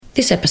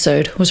This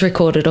episode was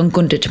recorded on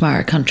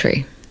Gunditjmara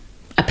country.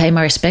 I pay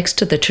my respects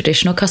to the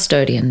traditional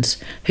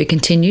custodians who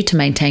continue to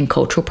maintain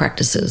cultural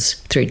practices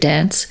through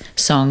dance,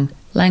 song,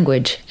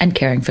 language, and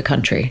caring for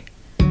country.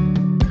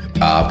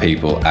 Are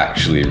people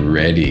actually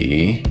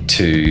ready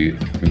to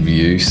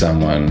view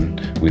someone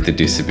with a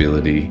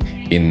disability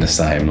in the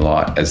same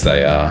light as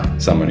they are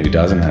someone who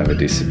doesn't have a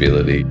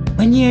disability?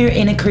 When you're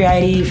in a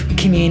creative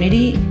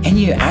community and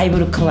you're able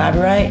to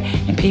collaborate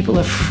and people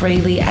are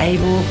freely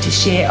able to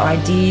share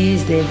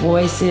ideas, their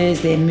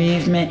voices, their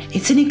movement,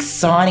 it's an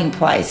exciting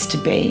place to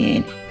be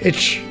in.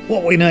 It's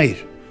what we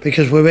need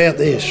because without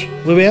this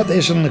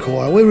in the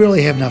choir, we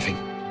really have nothing.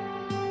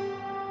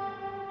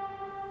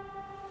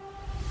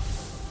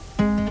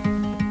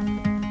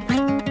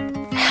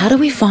 How do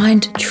we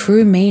find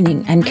true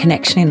meaning and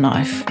connection in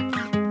life?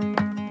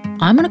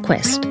 I'm on a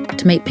quest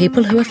to meet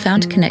people who have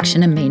found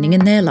connection and meaning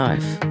in their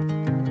life.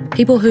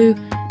 People who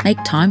make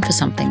time for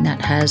something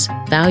that has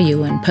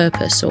value and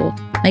purpose or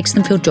makes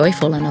them feel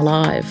joyful and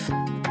alive.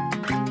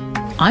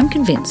 I'm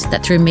convinced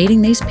that through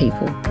meeting these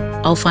people,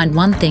 I'll find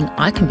one thing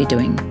I can be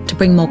doing to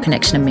bring more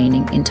connection and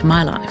meaning into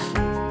my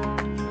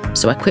life.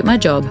 So I quit my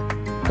job,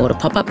 bought a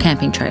pop-up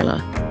camping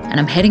trailer, and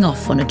I'm heading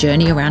off on a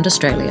journey around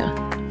Australia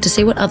to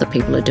see what other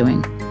people are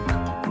doing.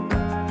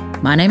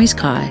 My name is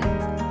Kai,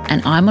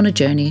 and I'm on a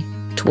journey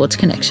towards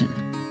connection.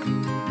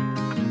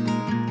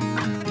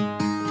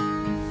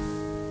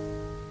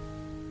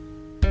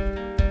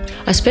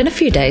 I spent a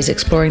few days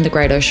exploring the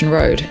Great Ocean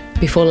Road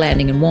before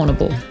landing in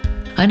Warrnambool.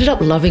 I ended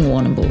up loving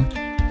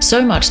Warrnambool,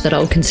 so much that I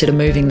would consider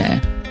moving there.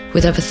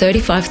 With over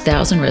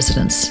 35,000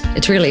 residents,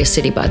 it's really a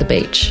city by the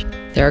beach.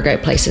 There are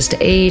great places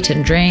to eat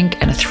and drink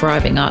and a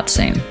thriving art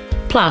scene.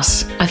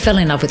 Plus, I fell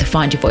in love with the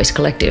Find Your Voice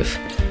collective,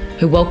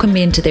 who welcomed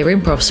me into their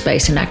improv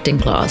space and acting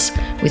class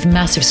with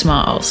massive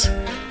smiles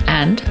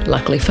and,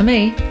 luckily for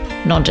me,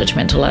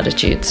 non-judgmental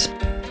attitudes.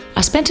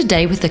 I spent a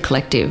day with the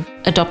collective,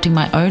 adopting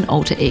my own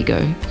alter ego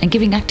and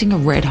giving acting a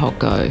red-hot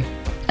go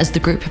as the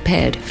group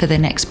prepared for their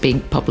next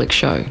big public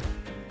show.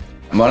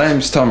 My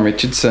name's Tom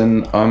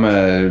Richardson. I'm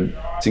a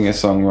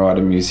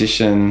singer-songwriter,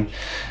 musician,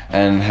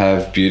 and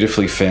have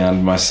beautifully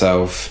found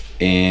myself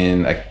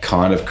in a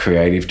kind of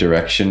creative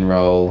direction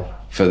role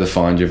for the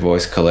Find Your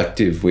Voice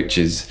collective, which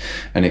is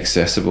an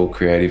accessible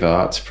creative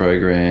arts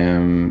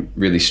program,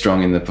 really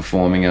strong in the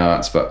performing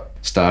arts, but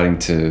starting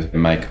to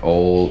make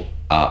all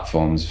art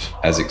forms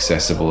as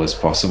accessible as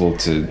possible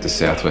to the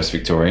Southwest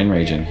Victorian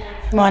region.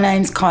 My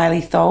name's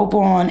Kylie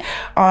Tholborn.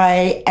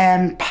 I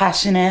am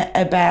passionate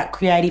about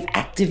creative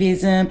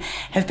activism,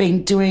 have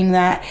been doing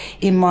that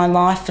in my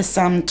life for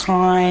some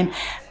time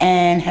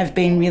and have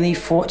been really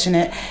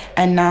fortunate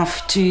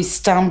enough to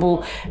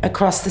stumble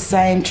across the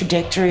same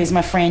trajectory as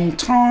my friend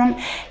Tom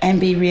and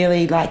be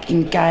really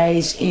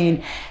engaged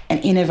in an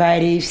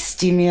innovative,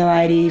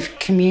 stimulative,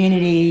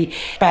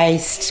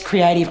 community-based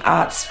creative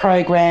arts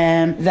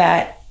program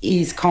that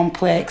is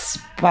complex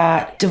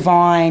but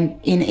divine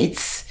in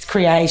its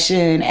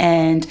creation.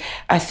 And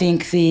I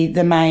think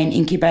the main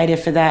incubator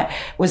for that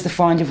was the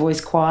Find Your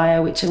Voice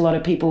Choir, which a lot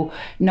of people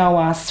know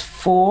us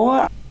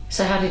for.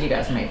 So how did you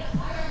guys meet?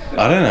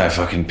 I don't know if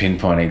I can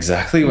pinpoint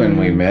exactly when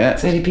we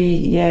met. So it'd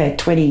be,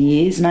 20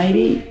 years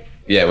maybe.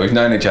 Yeah, we've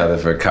known each other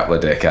for a couple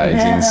of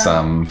decades in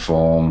some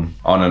form,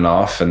 on and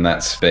off, and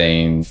that's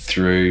been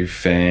through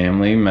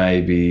family,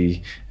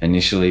 maybe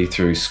initially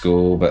through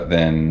school, but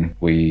then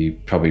we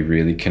probably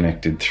really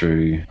connected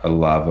through a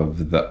love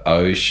of the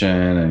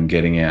ocean and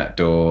getting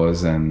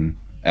outdoors. And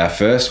our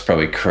first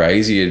probably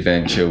crazy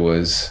adventure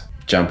was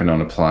jumping on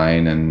a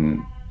plane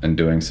and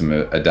doing some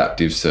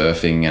adaptive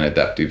surfing and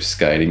adaptive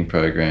skating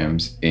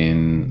programs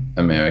in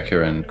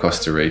America and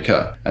Costa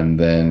Rica. And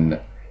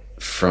then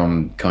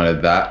from kind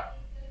of that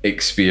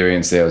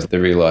experience, there was the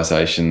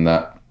realisation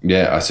that,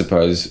 I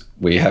suppose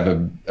we have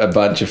a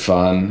bunch of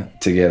fun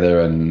together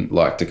and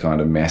like to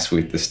kind of mess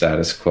with the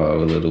status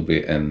quo a little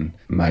bit and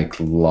make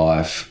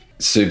life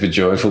super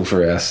joyful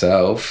for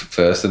ourselves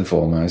first and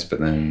foremost, but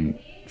then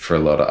for a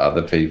lot of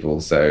other people.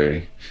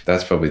 So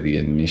that's probably the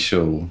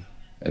initial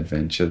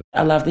adventure.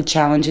 I love the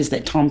challenges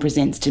that Tom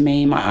presents to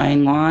me in my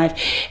own life,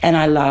 and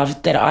I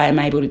love that I am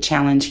able to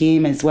challenge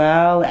him as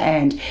well,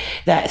 and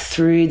that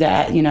through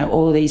that,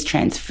 all these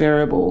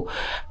transferable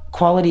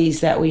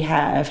qualities that we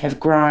have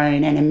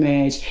grown and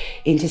emerged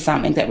into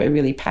something that we're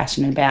really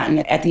passionate about.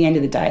 And at the end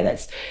of the day,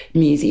 that's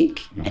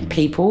music and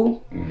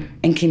people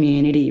and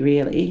community,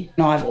 really.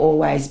 And I've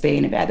always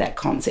been about that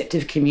concept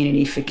of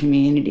community for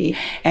community.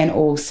 And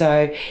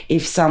also,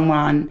 if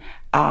someone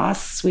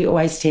asks, we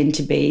always tend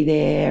to be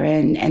there,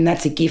 and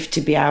that's a gift to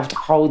be able to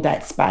hold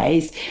that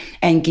space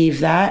and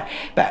give that.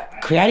 But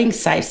creating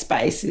safe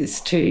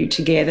spaces too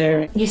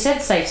together. You said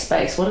safe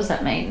space. What does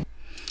that mean?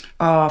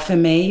 Oh, for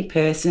me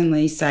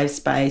personally, safe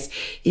space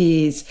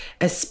is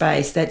a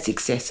space that's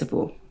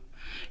accessible.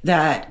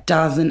 that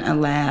doesn't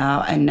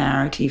allow a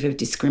narrative of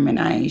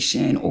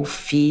discrimination or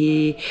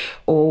fear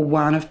or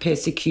one of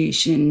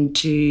persecution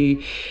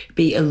to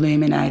be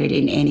illuminated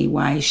in any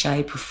way,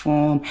 shape or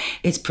form.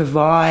 It's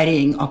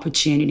providing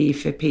opportunity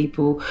for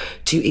people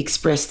to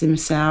express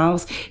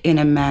themselves in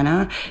a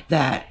manner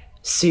that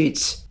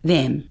suits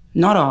them,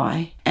 not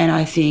I. And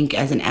I think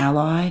as an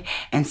ally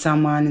and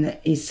someone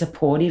that is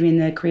supportive in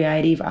the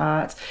creative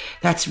arts,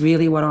 that's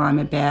really what I'm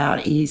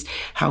about, is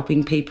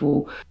helping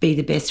people be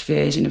the best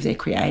version of their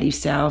creative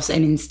selves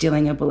and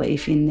instilling a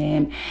belief in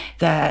them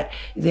that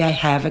they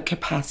have a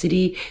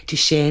capacity to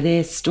share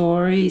their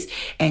stories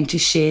and to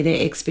share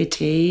their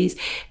expertise,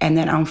 and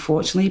that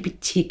unfortunately,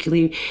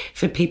 particularly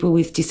for people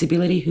with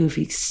disability who have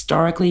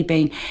historically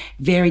been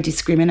very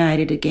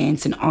discriminated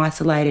against and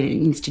isolated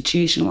and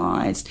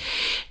institutionalised,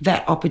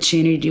 that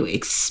opportunity to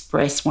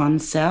express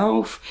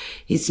oneself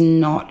is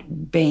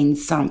not been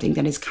something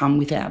that has come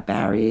without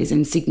barriers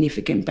and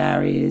significant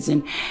barriers.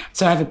 And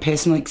so I have a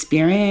personal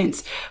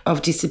experience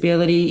of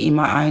disability in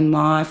my own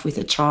life with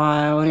a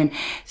child, and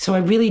so I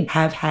really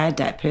have had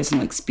that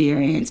personal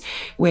experience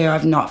where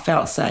I've not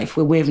felt safe,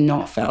 where we've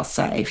not felt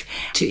safe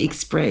to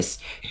express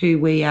who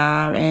we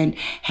are and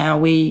how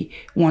we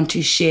want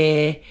to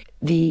share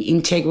the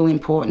integral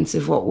importance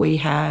of what we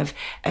have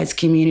as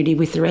community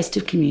with the rest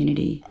of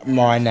community.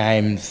 My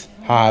name's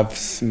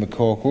Harves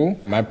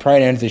McCorkle. My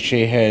pronouns are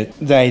she, her,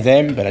 they,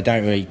 them, but I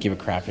don't really give a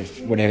crap if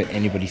whatever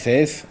anybody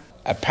says.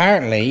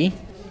 Apparently,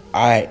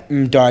 I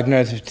am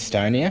diagnosed with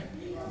dystonia,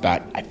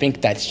 but I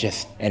think that's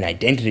just an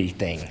identity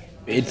thing.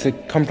 It's a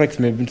complex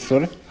movement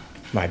disorder.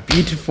 My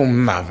beautiful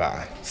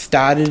mother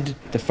started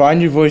the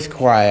Find Your Voice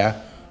choir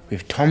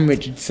with Tom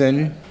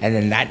Richardson, and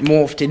then that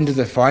morphed into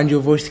the Find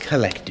Your Voice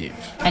collective.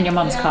 And your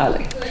mum's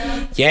Kylie?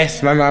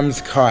 Yes, my mum's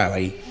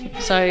Kylie.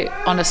 So,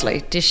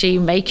 honestly, does she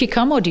make you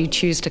come or do you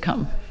choose to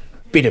come?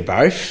 Bit of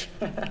both.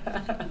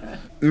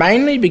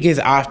 Mainly because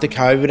after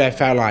COVID I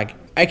felt like,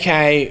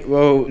 okay,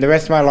 well, the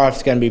rest of my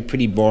life's going to be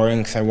pretty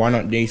boring, so why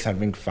not do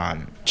something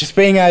fun? Just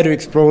being able to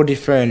explore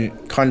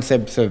different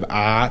concepts of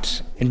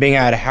art and being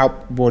able to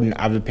help broaden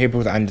other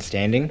people's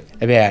understanding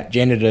about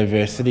gender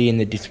diversity in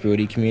the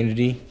disability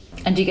community.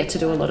 And do you get to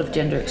do a lot of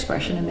gender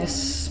expression in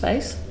this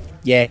space?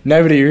 Yeah,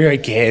 nobody really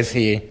cares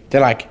here.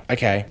 They're like,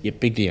 okay, yeah,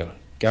 big deal.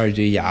 Go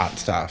do your art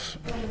stuff.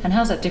 And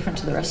how's that different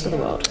to the rest of the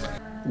world?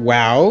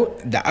 Well,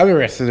 the other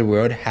rest of the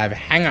world have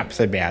hang-ups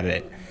about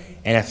it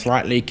and are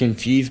slightly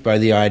confused by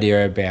the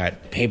idea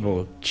about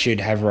people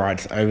should have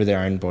rights over their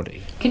own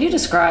body. Can you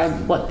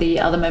describe what the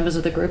other members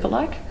of the group are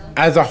like?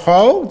 As a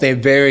whole, they're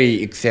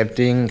very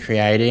accepting,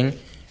 creating,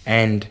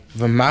 and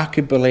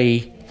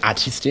remarkably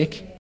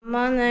artistic.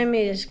 My name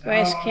is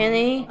Grace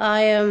Kenny.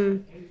 I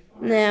am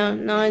now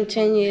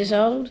 19 years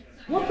old.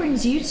 What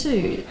brings you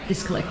to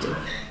this collective?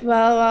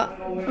 Well,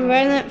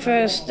 when it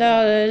first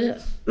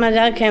started, my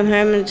dad came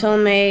home and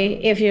told me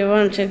if you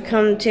want to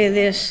come to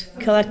this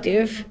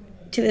collective,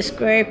 to this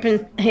group,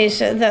 and he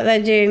said that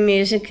they do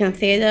music and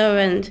theatre,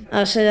 and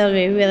I said I'd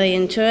be really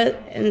into it.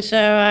 And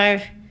so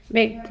I've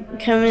been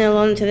coming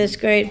along to this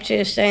group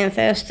Tuesday and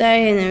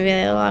Thursday, and I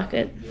really like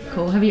it.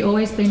 Cool. Have you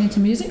always been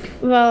into music?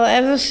 Well,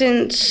 ever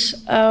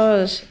since I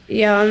was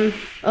young,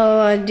 all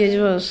I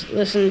did was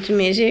listen to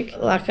music.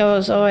 Like I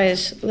was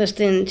always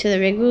listening to the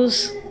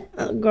Wriggles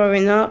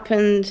growing up,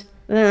 and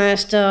then I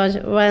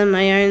started writing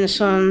my own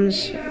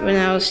songs when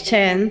I was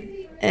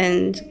 10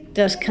 and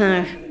just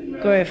kind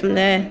of grew from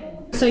there.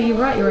 So you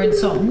write your own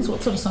songs.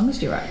 What sort of songs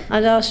do you write?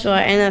 I just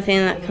write anything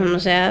that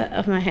comes out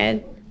of my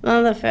head.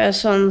 One of the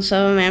first songs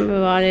I remember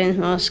writing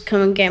was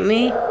Come and Get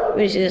Me,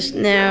 which is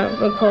now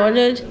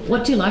recorded.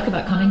 What do you like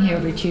about coming here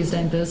every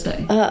Tuesday and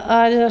Thursday?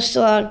 I just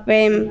like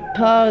being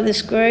part of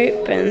this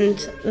group and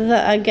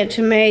that I get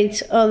to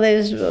meet all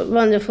these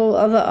wonderful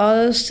other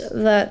artists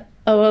that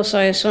are also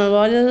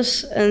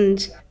songwriters,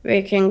 and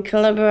we can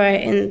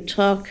collaborate and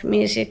talk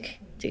music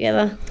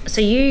together. So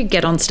you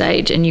get on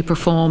stage and you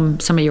perform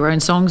some of your own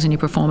songs and you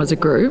perform as a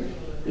group.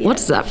 Yeah. What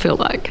does that feel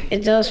like?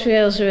 It does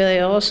feel really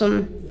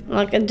awesome.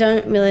 Like I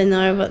don't really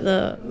know what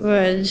the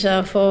words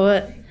are for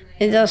it.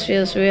 It does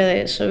feel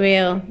really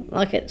surreal,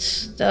 like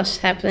it's just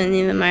happening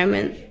in the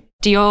moment.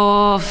 Do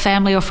your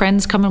family or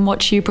friends come and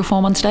watch you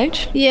perform on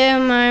stage? Yeah,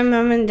 my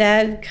mum and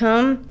dad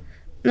come.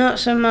 Not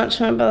so much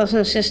my brothers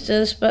and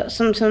sisters, but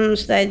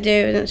sometimes they do,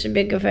 and it's a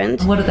big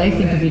event. What do they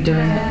think of you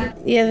doing it?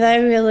 Yeah,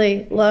 they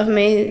really love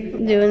me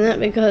doing it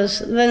because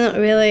they're not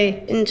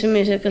really into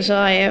music as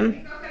I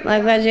am.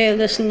 Like, they do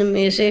listen to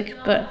music,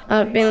 but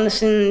I've been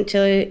listening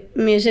to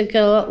music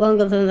a lot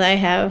longer than they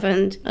have,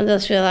 and I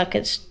just feel like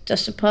it's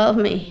just a part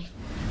of me.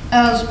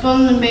 I was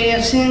born to be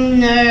a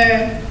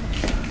singer.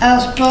 I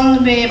was born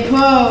to be a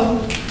pro.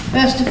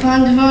 First to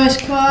find the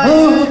voice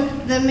choir,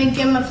 let me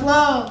get my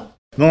flow.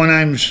 My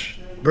name's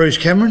Bruce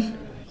Cameron.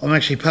 I'm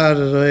actually part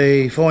of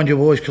the Find Your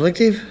Voice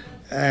collective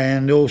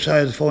and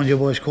also the Find Your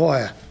Voice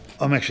choir.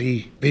 I'm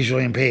actually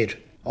visually impaired.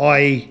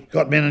 I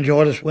got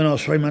meningitis when I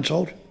was 3 months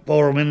old,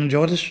 viral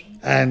meningitis,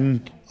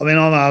 And I mean,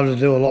 I'm able to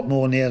do a lot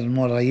more now than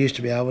what I used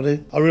to be able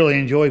to. I really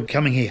enjoy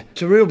coming here.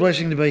 It's a real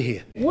blessing to be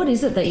here. What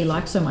is it that you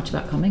like so much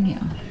about coming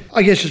here?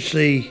 I guess it's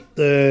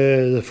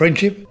the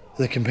friendship,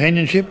 the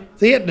companionship,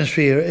 the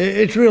atmosphere.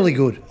 It's really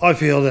good. I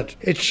feel that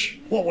it's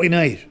what we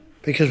need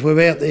because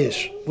without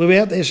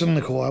this in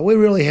the choir, we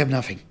really have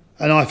nothing.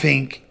 And I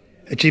think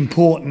it's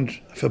important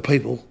for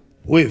people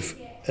with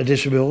a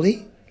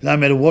disability, no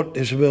matter what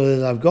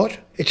disability they've got,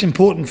 it's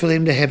important for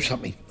them to have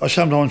something. I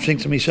sometimes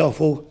think to myself,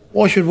 well,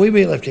 why should we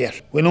be left out?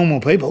 We're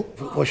normal people.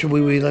 Why should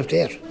we be left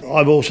out?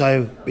 I've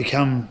also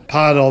become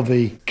part of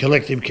the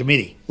collective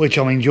committee, which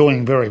I'm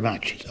enjoying very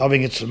much. I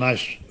think it's the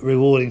most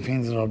rewarding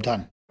thing that I've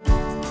done.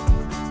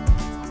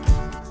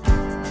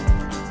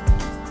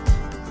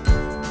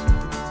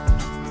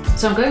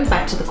 So I'm going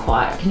back to the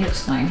choir. Can you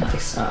explain how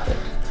this started?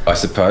 I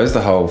suppose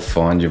the whole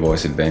Find Your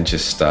Voice adventure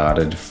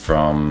started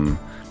from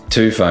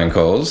 2 phone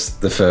calls.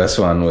 The first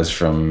one was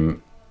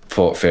from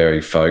Port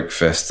Fairy Folk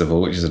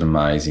Festival, which is an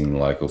amazing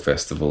local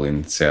festival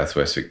in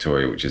southwest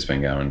Victoria, which has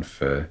been going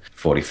for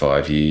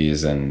 45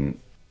 years. And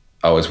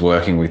I was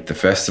working with the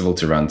festival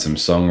to run some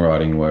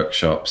songwriting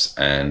workshops,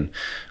 and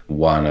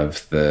one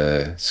of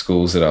the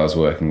schools that I was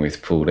working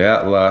with pulled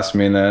out last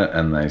minute,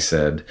 and they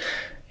said,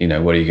 you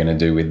know, what are you going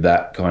to do with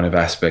that kind of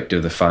aspect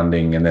of the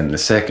funding? And then the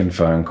second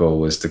phone call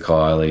was to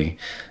Kylie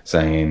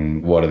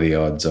saying, what are the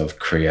odds of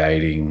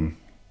creating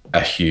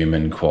a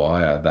human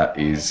choir that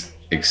is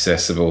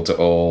accessible to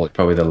all?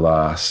 Probably the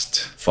last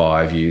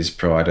 5 years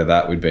prior to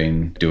that, we'd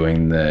been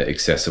doing the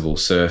accessible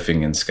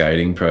surfing and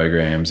skating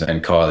programs,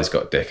 and Kylie's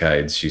got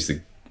decades. She's the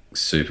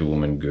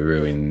superwoman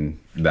guru in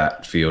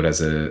that field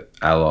as an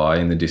ally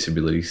in the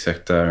disability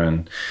sector.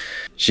 And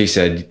she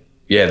said,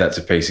 yeah, that's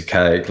a piece of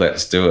cake,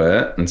 let's do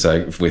it. And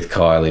so with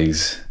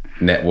Kylie's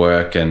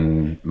network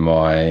and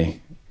my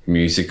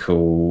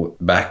musical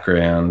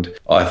background,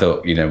 I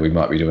thought, you know, we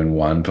might be doing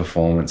one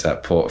performance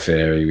at Port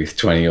Fairy with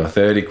 20 or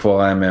 30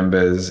 choir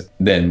members.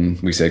 Then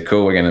we said,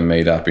 cool, we're going to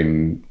meet up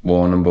in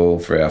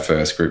Warrnambool for our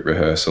first group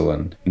rehearsal,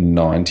 and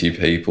 90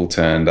 people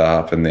turned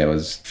up, and there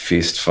was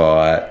fist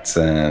fights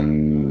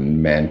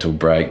and mental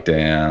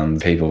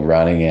breakdowns, people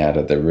running out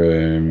of the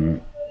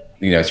room.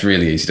 You know, it's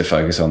really easy to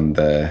focus on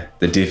the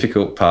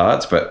difficult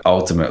parts, but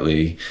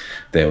ultimately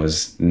there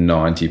was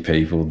 90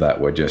 people that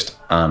were just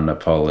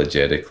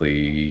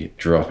unapologetically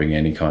dropping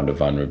any kind of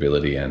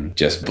vulnerability and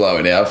just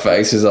blowing our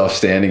faces off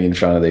standing in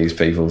front of these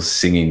people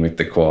singing with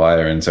the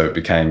choir. And so it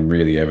became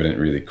really evident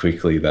really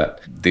quickly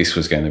that this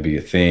was going to be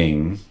a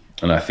thing.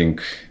 And I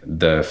think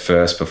the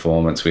first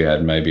performance we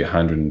had maybe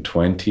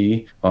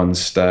 120 on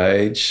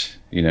stage.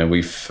 You know,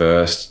 we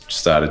first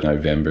started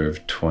November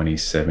of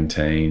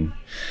 2017.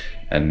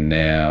 And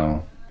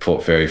now,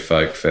 Port Fairy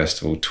Folk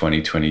Festival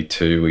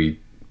 2022, we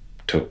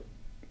took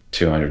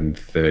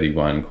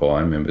 231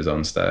 choir members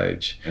on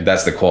stage. And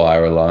that's the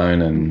choir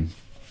alone. And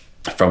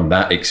from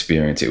that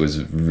experience, it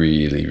was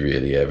really,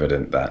 really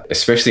evident that,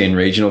 especially in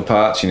regional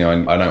parts, you know,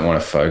 I don't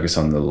want to focus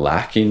on the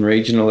lack in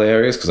regional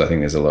areas because I think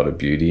there's a lot of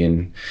beauty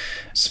in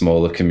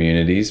smaller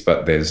communities,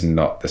 but there's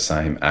not the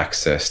same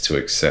access to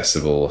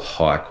accessible,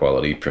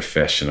 high-quality,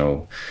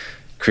 professional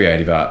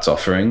creative arts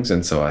offerings.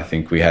 And so I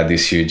think we had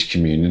this huge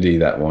community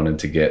that wanted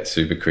to get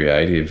super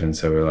creative, and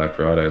so we're like,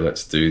 righto,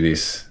 let's do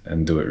this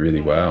and do it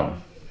really well.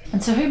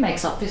 And so who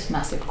makes up this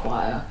massive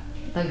choir?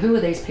 Like, who are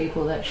these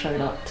people that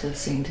showed up to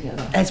sing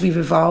together? As we've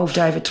evolved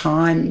over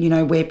time, you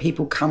know, where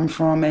people come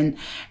from and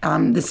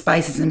the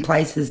spaces and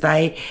places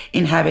they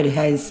inhabit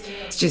has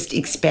just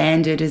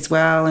expanded as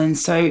well. And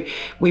so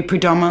we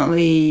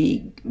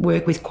predominantly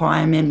work with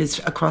choir members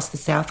across the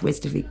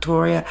southwest of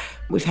Victoria.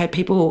 We've had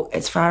people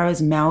as far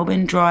as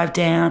Melbourne drive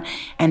down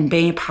and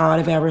be a part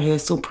of our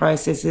rehearsal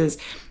processes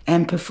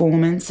and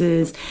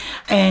performances.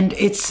 And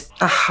it's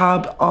a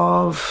hub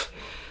of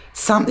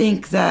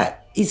something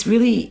that is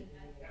really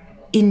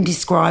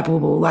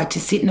indescribable, like to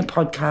sit in a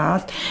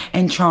podcast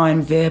and try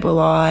and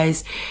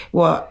verbalise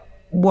what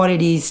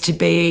it is to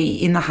be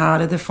in the heart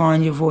of the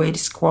Find Your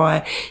Voice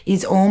choir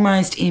is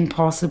almost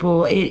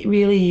impossible. It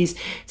really is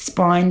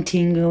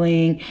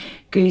spine-tingling,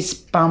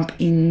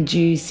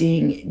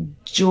 goosebump-inducing,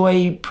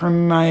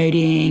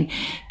 joy-promoting,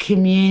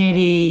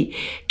 community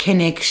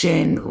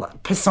connection,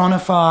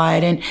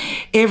 personified. And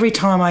every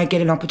time I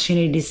get an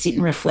opportunity to sit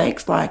and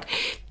reflect, like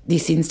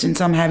this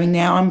instance I'm having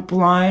now, I'm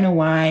blown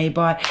away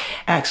by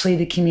actually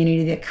the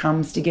community that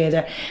comes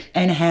together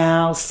and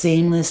how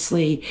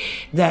seamlessly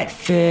that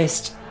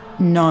first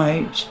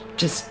note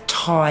just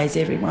ties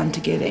everyone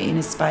together in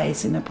a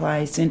space, in a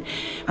place. And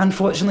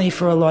unfortunately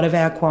for a lot of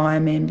our choir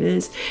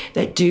members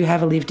that do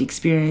have a lived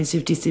experience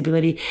of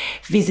disability,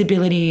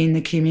 visibility in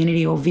the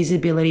community or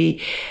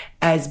visibility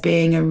as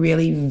being a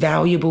really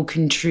valuable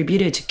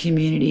contributor to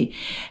community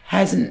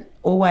hasn't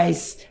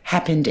always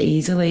happened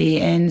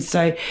easily. And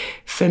so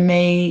for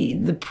me,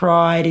 the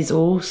pride is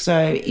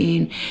also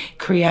in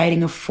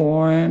creating a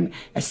forum,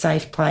 a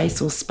safe place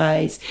or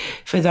space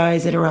for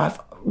those that have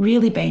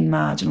really been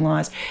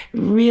marginalised,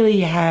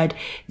 really had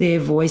their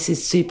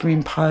voices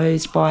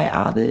superimposed by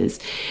others,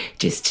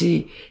 just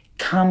to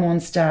come on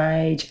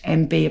stage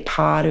and be a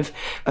part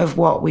of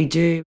what we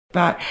do.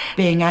 But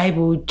being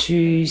able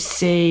to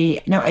see,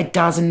 a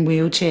dozen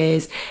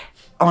wheelchairs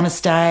on a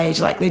stage,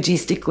 like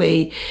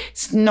logistically,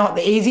 it's not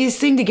the easiest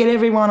thing to get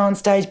everyone on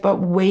stage, but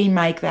we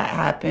make that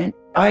happen.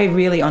 I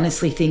really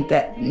honestly think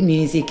that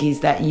music is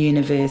that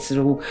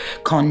universal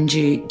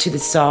conduit to the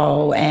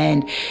soul,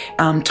 and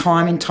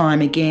time and time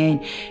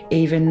again,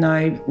 even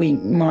though we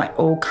might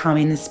all come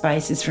in the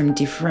spaces from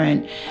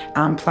different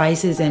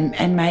places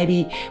and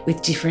maybe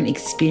with different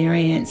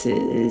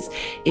experiences,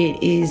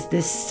 it is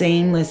the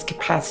seamless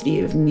capacity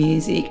of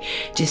music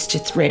just to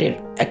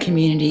thread a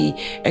community,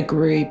 a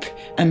group,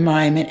 a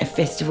moment, a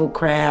festival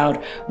crowd,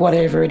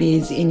 whatever it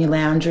is, in your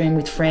lounge room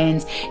with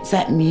friends. It's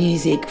that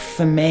music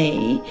for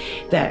me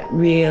that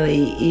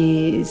really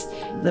is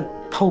the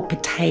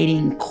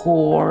palpitating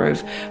core of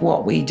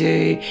what we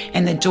do,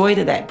 and the joy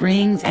that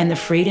brings and the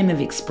freedom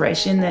of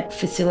expression that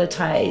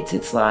facilitates.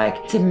 It's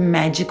a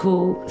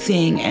magical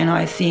thing, and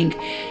I think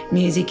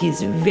music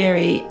is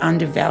very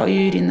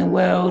undervalued in the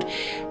world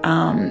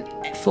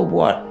for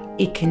what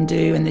it can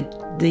do and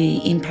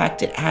the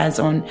impact it has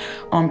on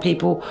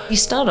people. You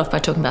started off by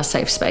talking about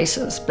safe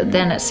spaces, but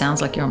then it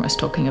sounds like you're almost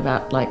talking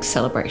about like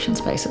celebration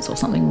spaces or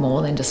something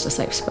more than just a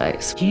safe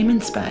space. Human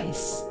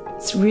space.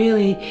 It's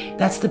really,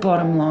 that's the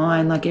bottom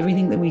line. Like,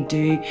 everything that we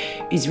do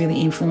is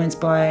really influenced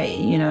by,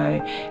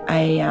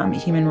 a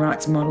human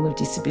rights model of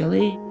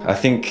disability. I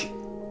think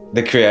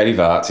the creative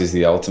arts is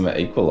the ultimate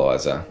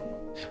equaliser.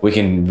 We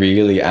can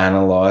really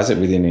analyse it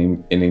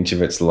within an inch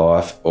of its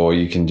life, or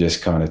you can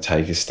just kind of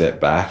take a step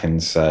back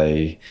and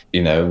say,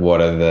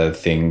 what are the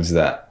things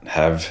that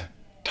have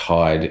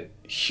tied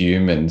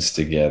humans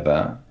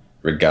together,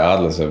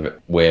 regardless of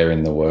where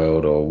in the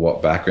world or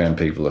what background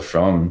people are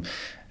from.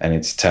 And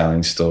it's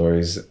telling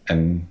stories,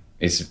 and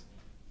it's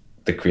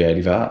the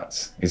creative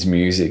arts. It's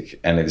music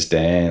and it's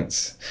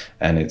dance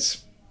and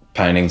it's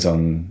paintings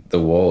on the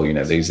wall.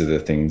 These are the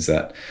things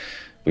that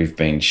we've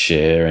been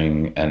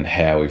sharing and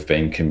how we've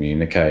been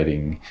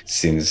communicating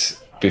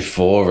since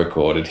before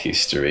recorded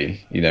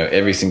history.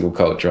 Every single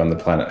culture on the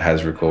planet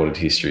has recorded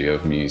history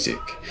of music.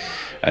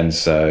 And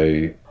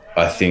so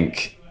I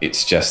think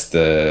it's just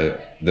the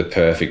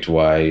perfect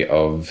way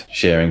of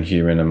sharing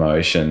human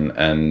emotion,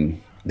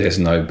 and there's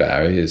no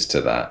barriers to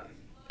that.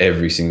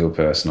 Every single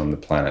person on the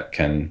planet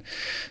can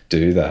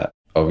do that.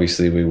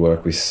 Obviously, we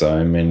work with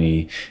so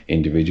many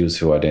individuals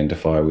who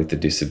identify with a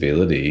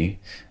disability,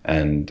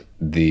 and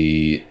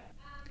the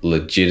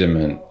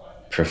legitimate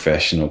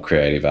professional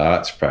creative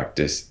arts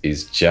practice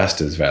is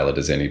just as valid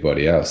as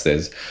anybody else.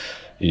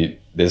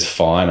 There's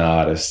fine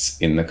artists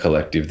in the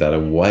collective that are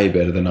way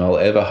better than I'll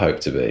ever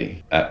hope to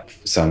be at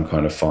some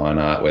kind of fine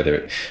art, whether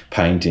it's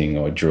painting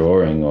or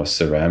drawing or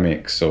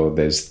ceramics, or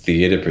there's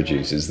theatre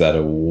producers that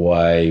are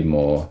way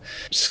more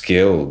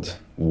skilled,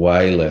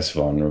 way less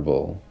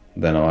vulnerable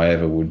than I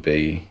ever would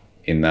be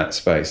in that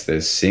space.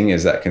 There's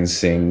singers that can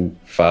sing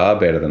far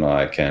better than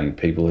I can,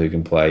 people who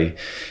can play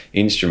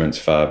instruments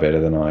far better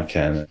than I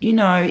can.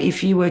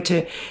 If you were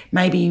to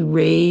maybe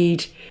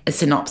read a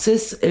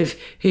synopsis of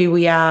who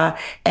we are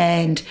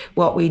and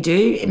what we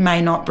do, it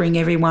may not bring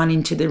everyone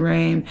into the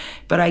room,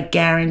 but I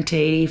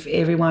guarantee if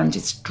everyone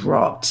just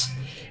dropped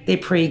their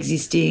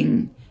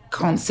pre-existing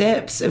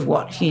concepts of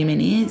what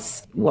human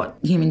is, what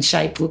human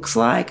shape looks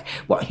like,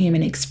 what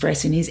human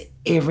expression is,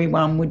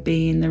 everyone would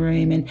be in the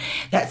room. And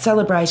that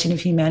celebration of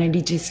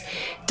humanity just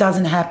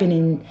doesn't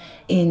happen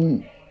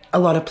in a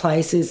lot of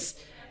places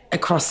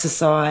across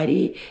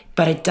society,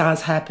 but it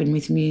does happen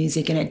with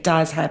music, and it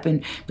does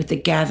happen with the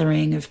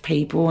gathering of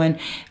people. And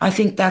I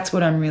think that's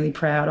what I'm really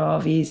proud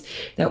of, is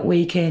that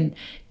we can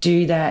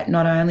do that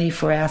not only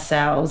for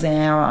ourselves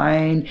and our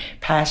own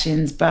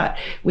passions, but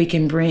we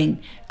can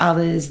bring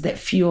others that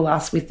fuel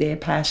us with their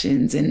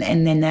passions, and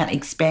then that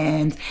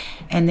expands.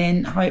 And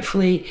then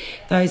hopefully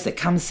those that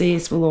come see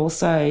us will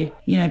also,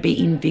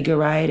 be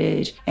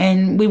invigorated.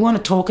 And we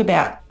want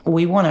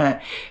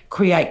to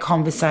create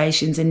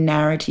conversations and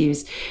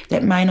narratives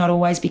that may not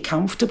always be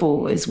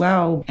comfortable as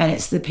well. And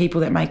it's the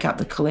people that make up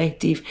the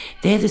collective.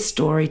 They're the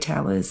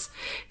storytellers.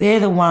 They're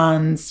the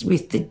ones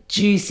with the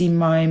juicy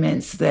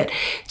moments that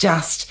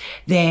just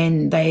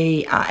then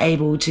they are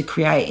able to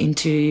create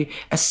into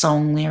a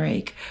song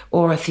lyric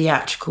or a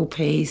theatrical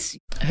piece.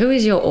 Who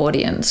is your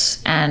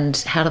audience and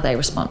how do they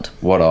respond?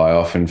 What I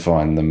often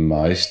find the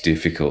most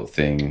difficult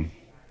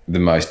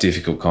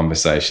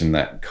conversation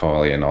that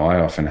Kylie and I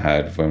often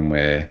have when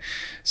we're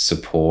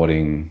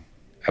supporting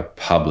a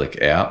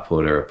public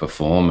output or a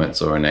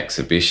performance or an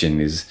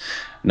exhibition is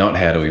not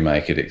how do we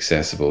make it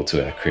accessible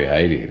to our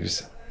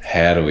creatives,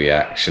 how do we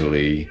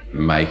actually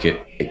make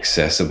it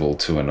accessible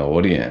to an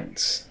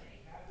audience?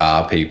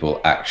 Are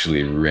people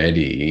actually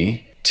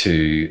ready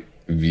to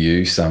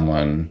view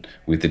someone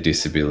with a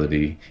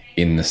disability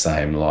in the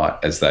same light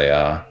as they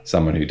are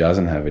someone who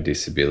doesn't have a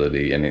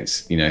disability? And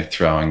it's,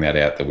 throwing that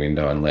out the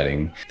window and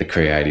letting the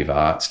creative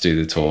arts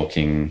do the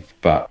talking.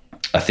 But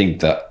I think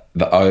that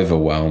the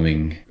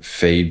overwhelming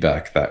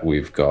feedback that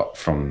we've got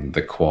from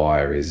the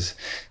choir is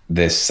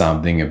there's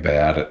something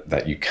about it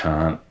that you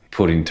can't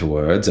put into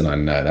words, and I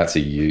know that's a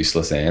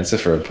useless answer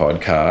for a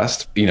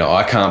podcast. You know,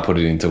 I can't put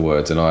it into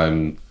words, and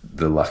I'm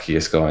the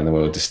luckiest guy in the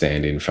world to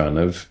stand in front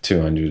of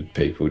 200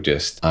 people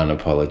just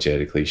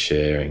unapologetically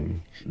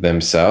sharing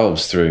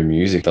themselves through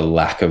music. The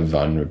lack of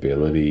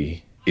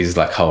vulnerability is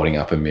like holding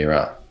up a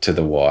mirror to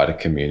the wider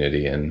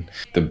community, and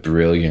the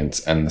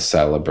brilliance and the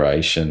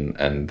celebration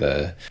and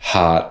the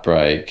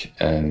heartbreak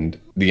and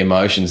the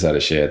emotions that are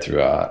shared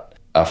through art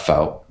are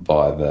felt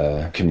by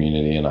the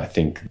community. And I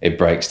think it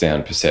breaks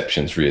down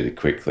perceptions really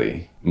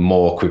quickly,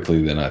 more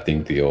quickly than I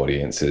think the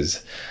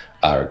audiences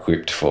are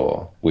equipped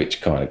for,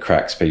 which kind of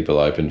cracks people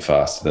open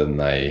faster than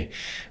they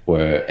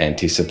were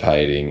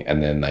anticipating.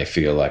 And then they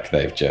feel like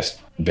they've just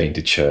been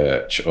to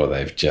church or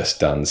they've just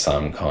done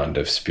some kind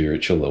of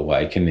spiritual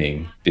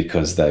awakening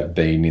because they've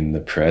been in the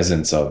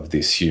presence of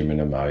this human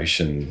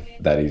emotion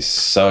that is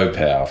so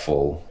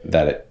powerful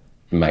that it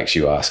makes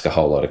you ask a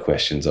whole lot of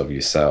questions of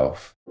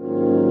yourself.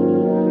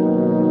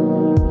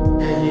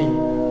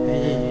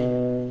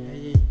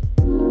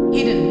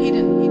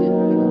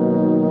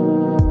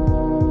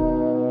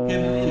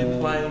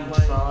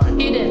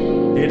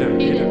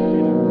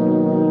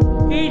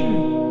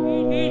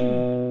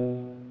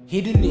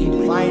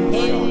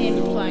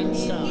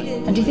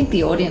 And do you think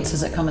the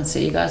audiences that come and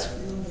see you guys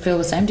feel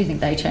the same? Do you think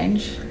they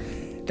change?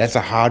 That's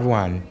a hard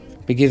one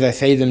because I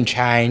see them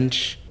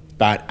change,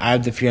 but I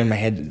have the fear in my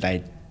head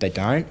that they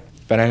don't.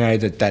 But I know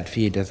that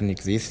fear doesn't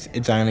exist.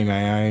 It's only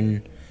my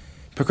own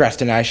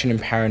procrastination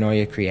and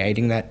paranoia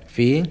creating that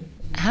fear.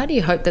 How do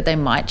you hope that they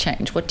might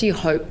change? What do you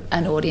hope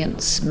an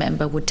audience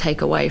member would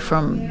take away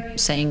from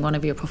seeing one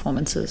of your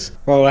performances?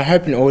 Well, I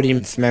hope an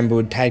audience member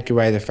would take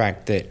away the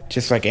fact that,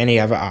 just like any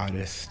other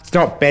artist, it's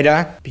not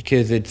better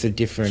because it's a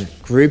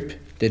different group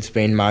that's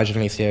been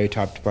marginally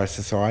stereotyped by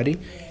society,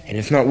 and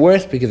it's not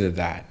worse because of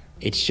that.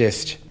 It's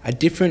just a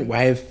different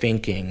way of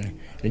thinking,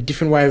 and a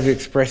different way of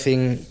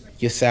expressing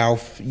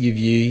yourself, your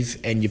views,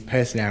 and your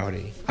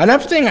personality.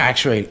 Another thing,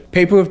 actually,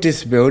 people with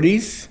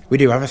disabilities, we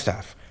do other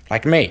stuff.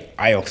 Like me,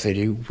 I also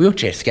do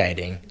wheelchair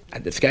skating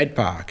at the skate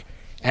park.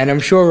 And I'm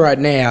sure right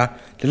now,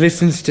 the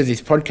listeners to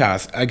this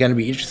podcast are going to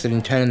be interested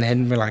in turning their head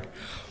and be like,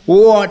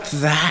 what's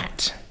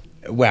that?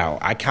 Well,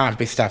 I can't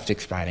be stuffed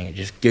explaining it,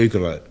 just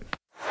Google it.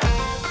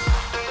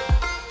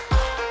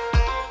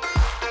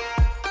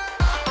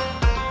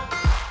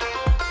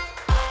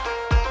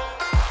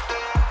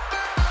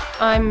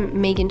 I'm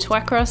Megan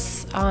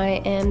Twycross.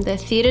 I am the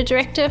theatre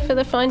director for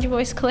the Find Your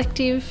Voice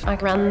Collective. I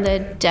run the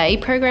day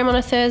program on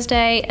a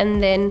Thursday,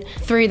 and then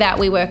through that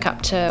we work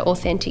up to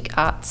authentic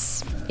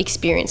arts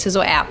experiences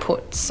or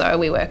outputs. So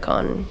we work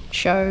on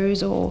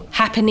shows or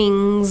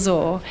happenings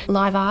or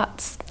live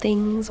arts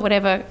things,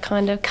 whatever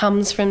kind of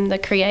comes from the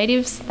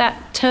creatives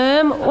that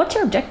term. What's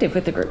your objective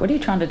with the group? What are you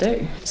trying to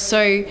do?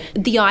 So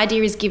the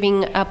idea is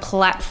giving a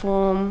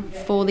platform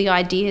for the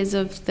ideas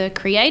of the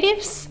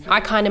creatives. I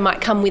kind of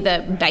might come with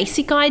a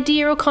basic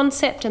idea or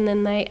concept, and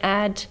then they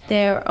add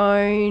their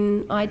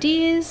own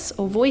ideas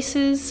or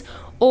voices.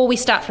 Or we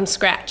start from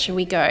scratch and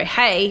we go,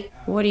 hey,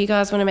 what do you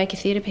guys want to make a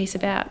theatre piece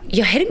about?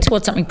 You're heading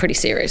towards something pretty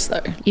serious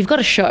though. You've got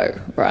a show,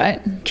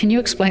 right? Can you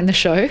explain the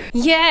show?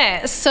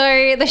 Yeah,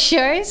 so the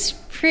show's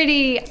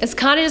it's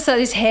kind of just like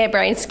this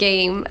harebrained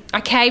scheme.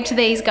 I came to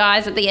these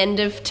guys at the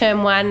end of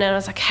term one and I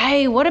was like,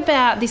 hey, what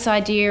about this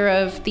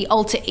idea of the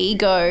alter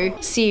ego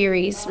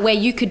series where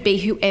you could be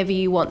whoever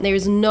you want? There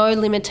is no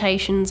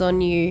limitations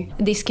on you.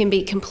 This can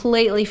be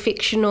completely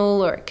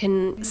fictional, or it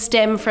can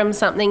stem from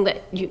something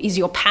that is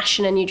your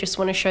passion and you just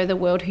want to show the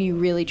world who you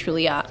really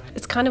truly are.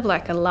 It's kind of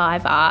like a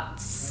live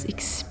arts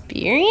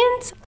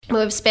experience.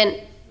 We've spent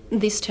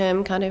this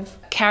term kind of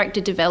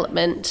character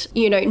development,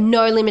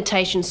 no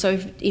limitations. So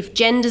if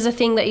gender's a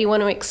thing that you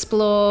want to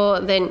explore,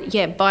 then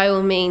yeah, by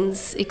all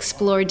means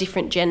explore a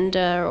different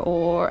gender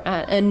or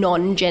a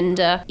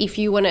non-gender. If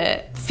you want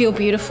to feel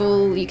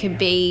beautiful, you could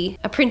be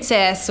a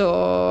princess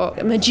or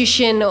a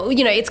magician, or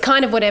it's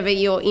kind of whatever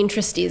your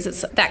interest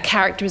is. That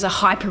character is a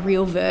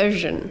hyper-real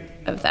version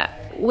of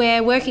that.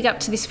 We're working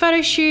up to this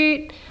photo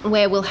shoot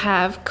where we'll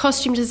have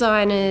costume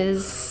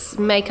designers,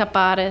 makeup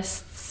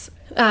artists,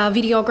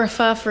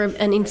 videographer for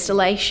an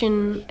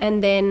installation,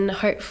 and then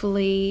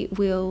hopefully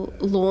we'll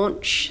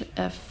launch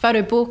a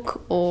photo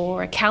book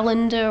or a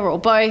calendar or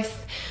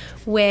both,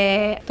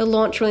 where the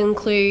launch will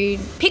include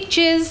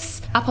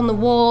pictures up on the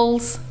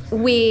walls.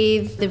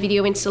 With the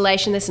video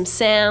installation, there's some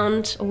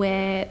sound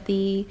where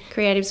the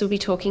creatives will be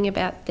talking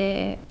about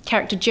their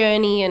character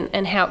journey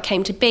and how it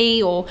came to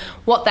be, or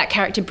what that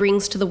character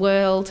brings to the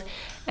world.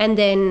 And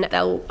then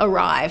they'll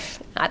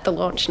arrive at the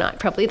launch night.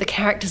 Probably the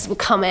characters will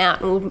come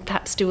out and we'll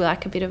perhaps do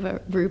like a bit of a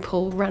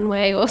RuPaul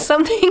runway or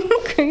something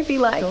creepy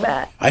like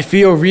that. I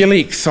feel really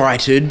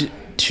excited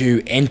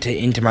to enter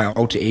into my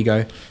alter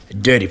ego,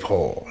 Dirty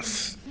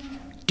Paws.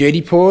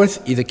 Dirty Paws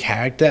is a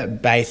character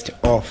based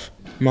off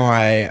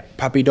my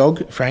puppy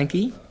dog,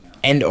 Frankie,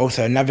 and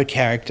also another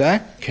character,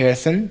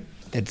 Kirsten,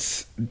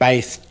 that's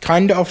based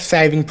kind of off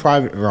Saving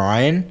Private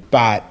Ryan,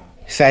 but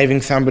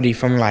saving somebody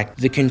from like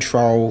the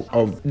control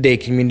of their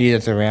community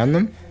that's around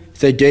them.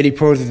 So Dirty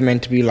Paws is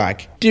meant to be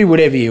like, do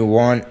whatever you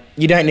want,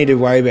 you don't need to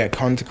worry about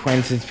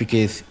consequences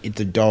because it's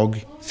a dog,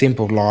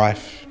 simple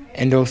life.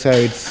 And also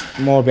it's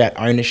more about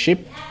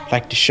ownership,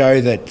 like to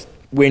show that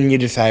when you're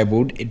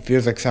disabled, it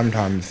feels like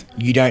sometimes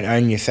you don't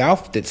own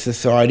yourself, that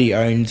society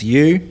owns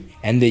you,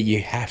 and that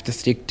you have to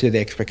stick to the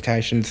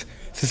expectations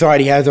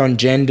society has on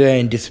gender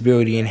and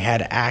disability and how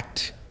to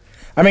act.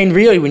 I mean,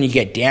 really, when you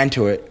get down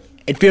to it,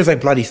 it feels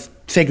like bloody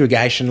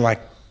segregation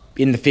like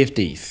in the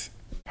 50s.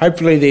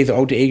 Hopefully these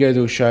alter egos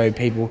will show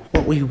people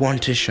what we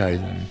want to show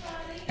them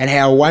and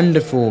how a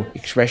wonderful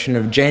expression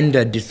of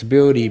gender,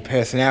 disability,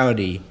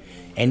 personality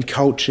and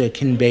culture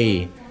can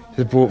be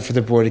for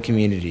the broader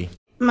community.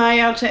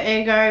 My alter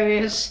ego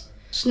is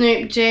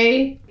Snoop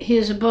G.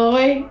 He's a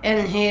boy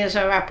and he is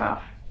a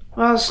rapper.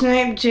 Well,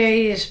 Snoop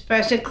G is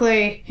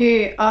basically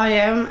who I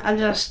am. I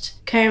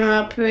just came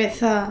up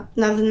with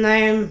another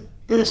name.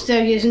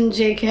 Instead of using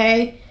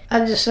GK,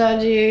 I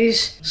decided to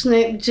use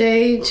Snoop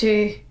G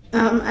to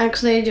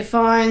actually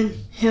define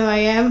who I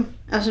am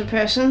as a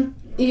person.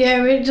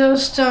 Yeah, it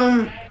just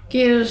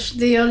gives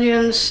the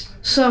audience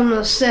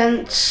some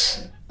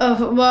sense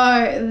of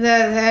why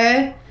they're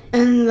there.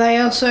 And they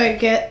also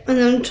get, and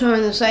I'm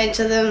trying to say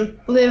to them,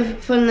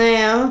 live for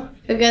now,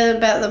 forget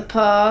about the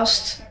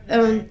past,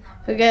 and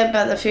forget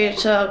about the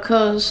future,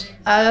 because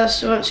I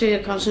just want you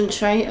to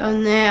concentrate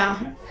on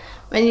now.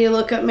 When you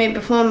look at me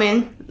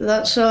performing,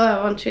 that's all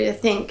I want you to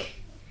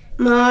think.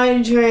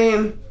 My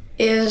dream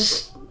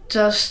is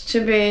just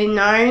to be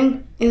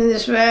known in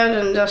this world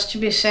and just to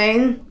be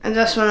seen. I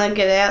just want to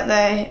get out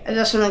there. I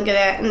just want to get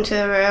out into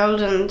the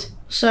world and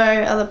show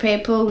other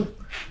people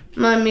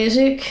my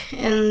music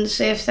and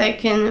see if they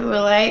can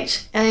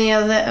relate any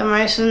other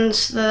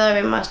emotions that are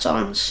in my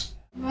songs.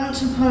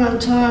 Once upon a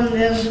time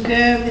there was a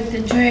girl with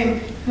a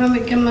dream to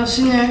become a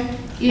singer.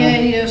 Yeah,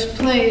 yes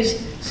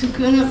please. She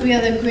couldn't be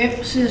the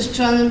grip, she was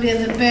trying to be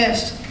the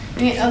best.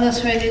 Meet others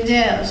faded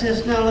down,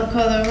 she's not like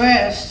all the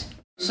rest.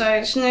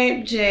 So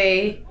Snoop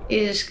G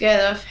is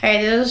scared of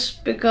haters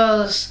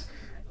because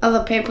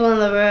other people in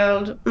the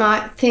world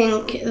might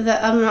think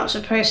that I'm not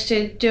supposed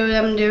to do what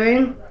I'm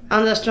doing.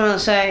 I'm just trying to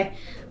say,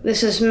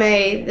 this is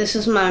me, this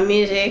is my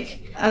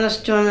music. I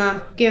just want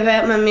to give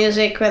out my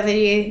music whether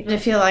you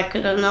feel like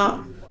it or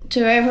not.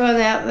 To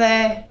everyone out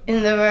there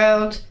in the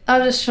world, I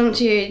just want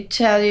to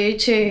tell you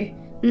to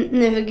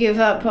never give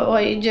up at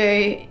what you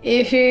do.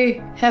 If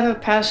you have a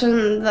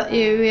passion that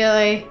you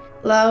really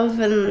love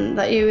and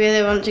that you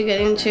really want to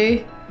get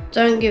into,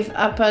 don't give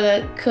up at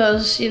it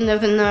because you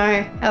never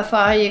know how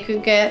far you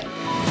could get.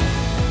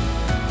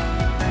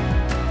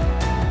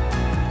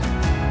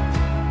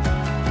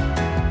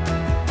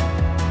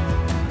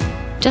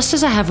 Just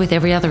as I have with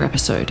every other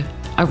episode,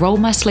 I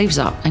rolled my sleeves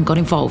up and got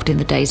involved in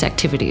the day's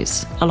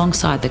activities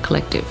alongside the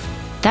collective.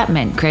 That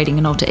meant creating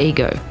an alter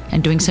ego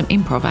and doing some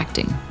improv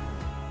acting.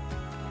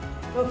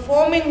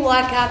 Performing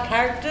like our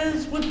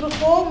characters would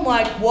perform,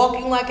 like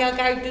walking like our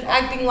characters,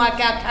 acting like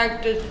our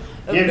characters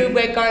of who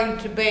we're going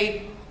to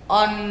be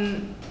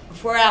on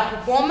for our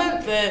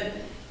performance, for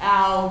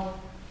our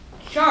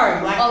show,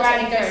 like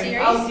Alter Ego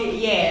series?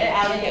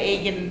 Alter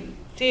Ego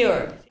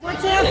series.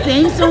 What's our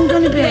theme song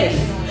going to be?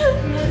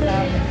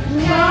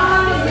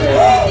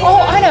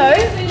 Oh, I know!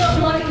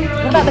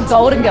 What about the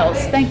Golden Girls?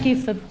 Thank you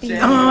for being...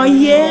 Oh,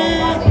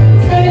 yeah.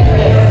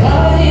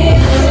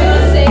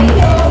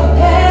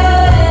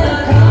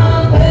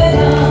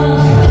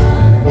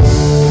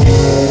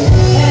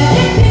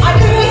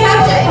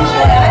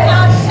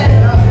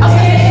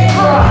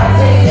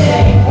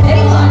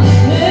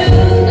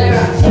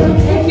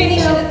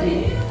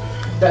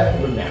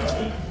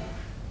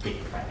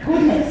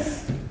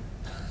 Goodness.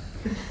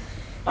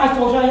 I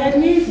thought I had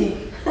music.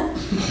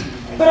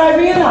 But I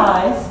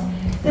realised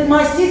that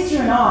my sister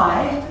and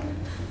I,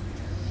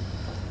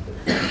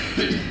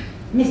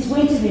 Miss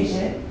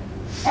Wintervision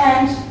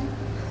and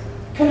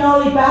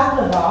Cannoli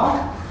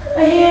Baklava,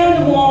 are here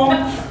in the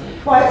warmth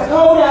while it's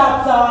cold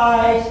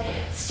outside,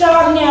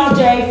 starting our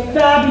day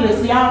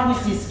fabulously, aren't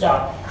we, sister?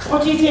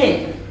 What do you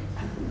think?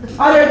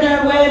 I don't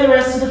know where the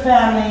rest of the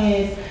family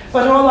is,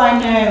 but all I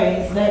know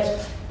is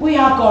that we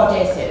are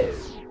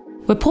goddesses.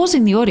 We're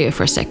pausing the audio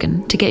for a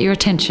second to get your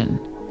attention,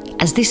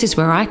 as this is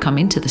where I come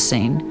into the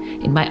scene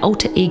in my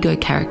alter ego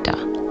character,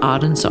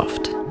 Arden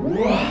Soft.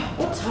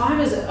 What time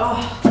is it?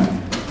 Oh,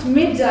 it's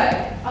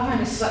midday. I've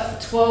only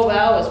slept for 12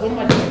 hours. What am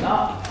I doing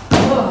up?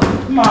 Oh.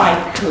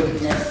 My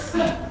goodness.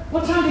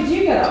 What time did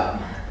you get up?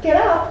 Get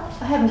up?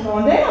 I haven't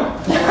gone down.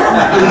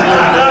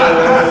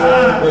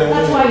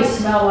 That's why you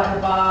smell like a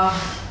bar.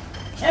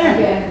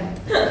 Again.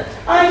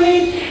 I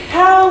mean,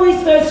 how are we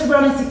supposed to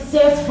run a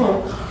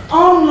successful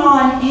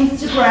online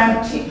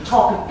Instagram,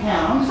 TikTok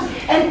account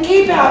and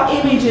keep our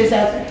images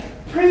as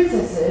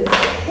princesses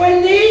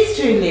when these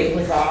two live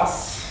with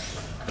us?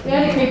 The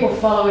only people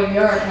following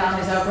your account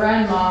is our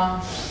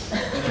grandma.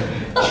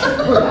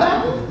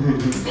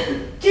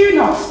 Do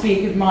not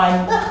speak of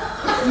my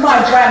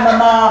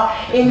grandmama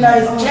in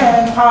those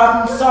terms,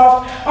 hard and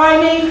soft. I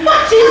mean,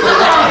 she's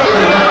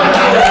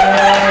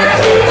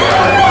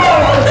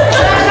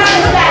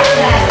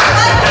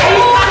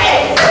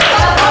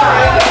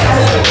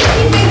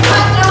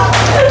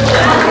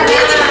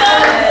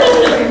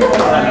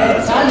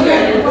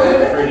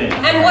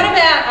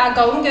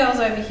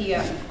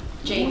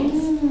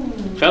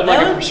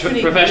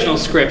professional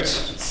script.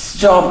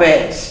 Stop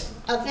it.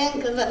 I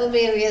think that would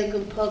be a really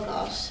good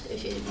podcast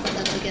if you put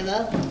that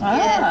together.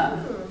 Ah.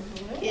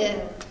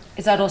 Yeah.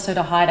 Is that also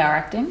to hide our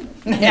acting?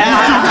 No,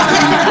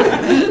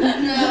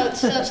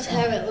 it's just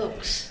how it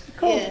looks.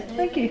 Cool. Yeah.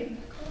 Thank you.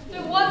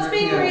 What's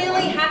been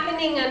really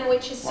happening, and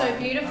which is so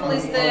beautiful,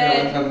 is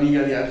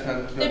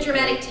the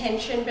dramatic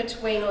tension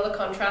between all the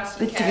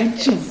contrasting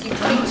characters. You're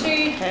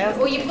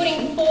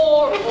putting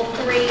 4 or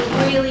 3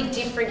 really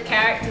different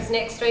characters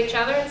next to each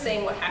other and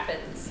seeing what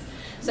happens.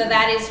 So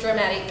that is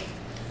dramatic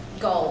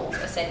gold,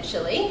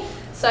 essentially.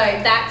 So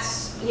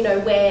that's,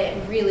 where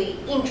really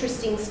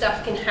interesting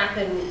stuff can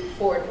happen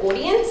for an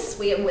audience.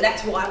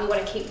 That's why we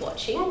want to keep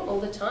watching all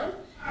the time.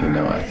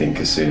 I think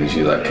as soon as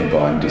you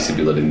combine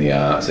disability in the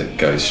arts, it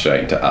goes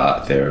straight into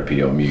art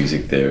therapy or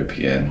music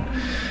therapy, and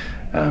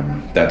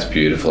that's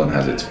beautiful and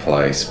has its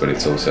place. But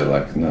it's also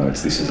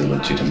this is a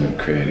legitimate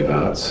creative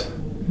arts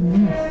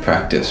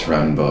practice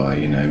run by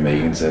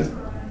Megan's a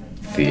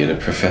theatre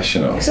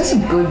professional. There's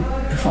some good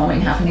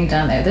performing happening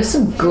down there. There's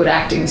some good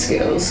acting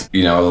skills.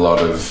 A lot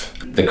of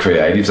the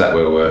creatives that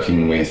we're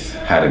working with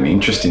had an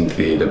interest in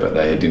theatre, but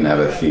they didn't have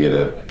a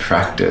theatre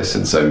practice,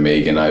 and so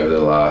Megan over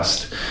the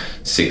last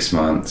 6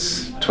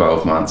 months,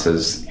 12 months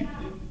has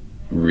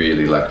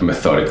really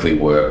methodically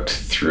worked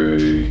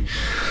through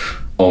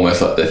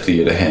almost like the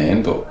theatre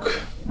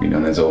handbook.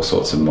 There's all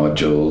sorts of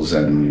modules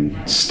and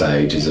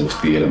stages of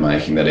theatre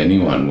making that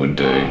anyone would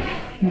do.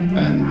 Mm-hmm.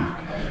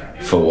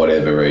 And for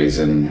whatever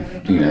reason,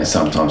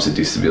 sometimes the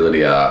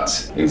disability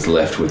arts is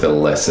left with a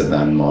lesser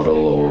than model,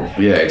 or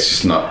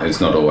it's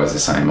not always the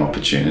same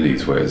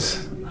opportunities,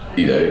 whereas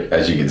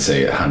as you can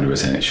see,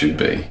 100% it should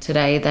be.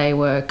 Today they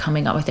were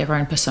coming up with their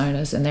own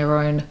personas and their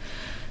own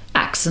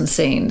acts and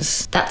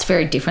scenes. That's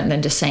very different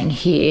than just saying,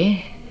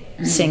 here,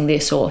 sing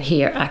this, or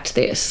here, act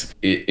this.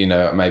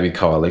 Maybe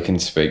Kylie can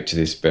speak to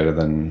this better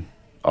than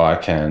I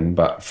can,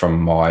 but from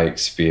my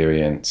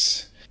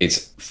experience,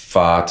 it's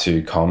far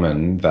too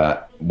common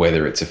that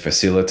whether it's a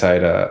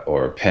facilitator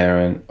or a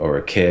parent or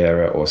a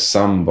carer or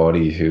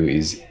somebody who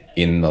is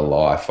in the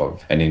life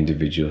of an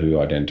individual who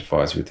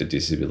identifies with a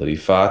disability,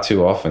 far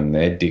too often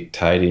they're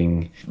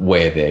dictating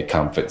where their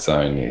comfort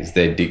zone is.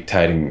 They're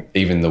dictating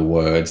even the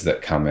words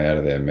that come out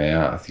of their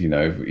mouth.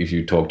 If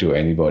you talk to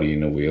anybody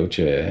in a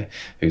wheelchair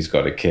who's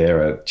got a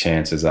carer,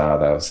 chances are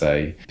they'll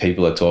say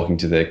people are talking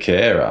to their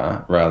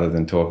carer rather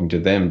than talking to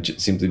them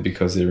simply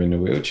because they're in a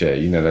wheelchair.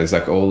 There's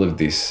all of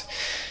this.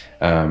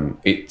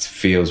 It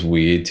feels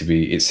weird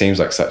it seems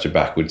like such a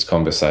backwards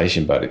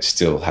conversation, but it's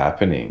still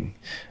happening.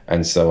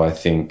 And so I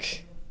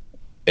think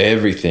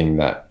everything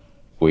that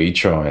we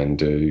try and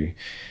do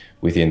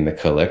within the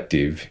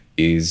collective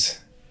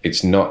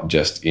it's not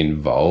just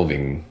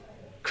involving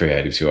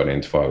creatives who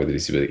identify with a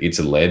disability. It's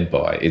led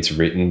by, it's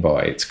written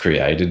by, it's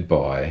created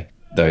by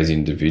those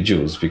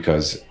individuals,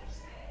 because,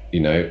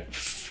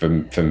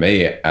 for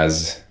me,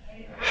 as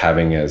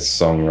having a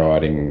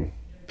songwriting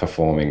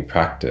performing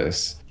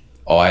practice,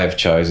 I have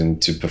chosen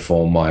to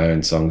perform my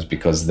own songs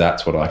because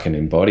that's what I can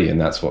embody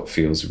and that's what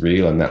feels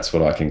real and that's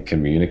what I can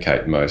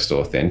communicate most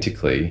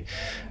authentically.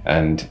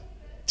 And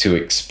to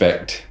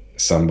expect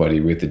somebody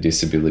with a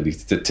disability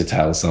to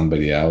tell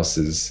somebody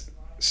else's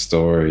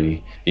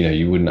story,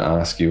 you wouldn't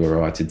ask you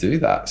or I to do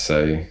that.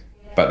 So,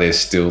 but there's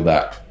still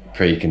that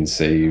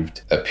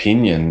preconceived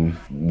opinion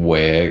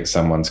where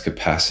someone's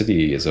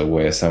capacity is, or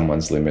where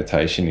someone's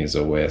limitation is,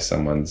 or where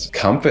someone's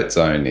comfort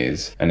zone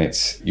is. And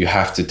you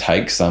have to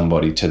take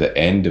somebody to the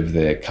end of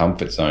their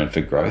comfort zone for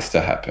growth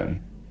to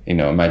happen.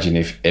 Imagine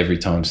if every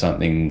time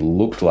something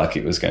looked like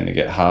it was going to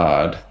get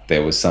hard,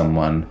 there was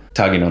someone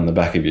tugging on the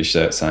back of your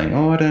shirt saying,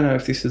 I don't know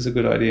if this is a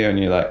good idea. And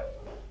you're like,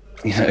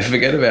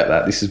 forget about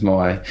that. This is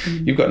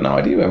you've got no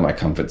idea where my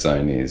comfort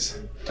zone is.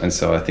 And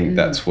so I think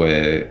that's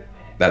where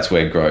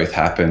growth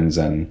happens,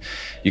 and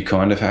you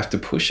kind of have to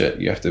push it.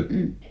 You have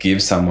to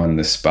give someone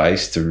the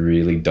space to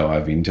really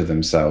dive into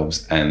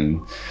themselves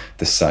and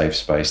the safe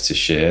space to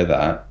share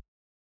that.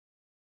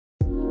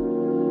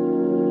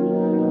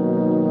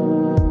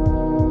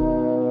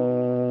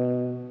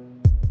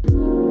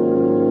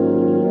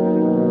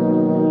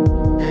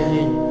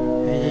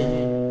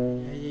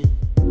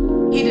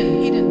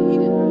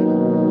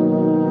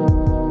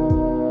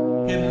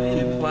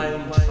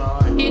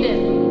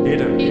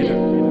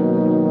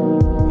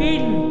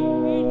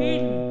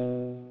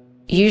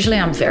 Usually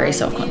I'm very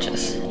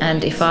self-conscious,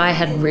 and if I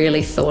had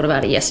really thought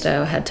about it yesterday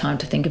or had time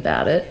to think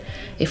about it,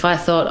 if I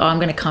thought, I'm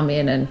going to come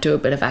in and do a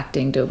bit of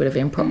acting, do a bit of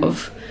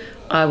improv,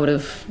 I would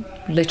have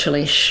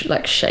literally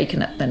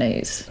shaken at the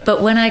knees.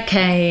 But when I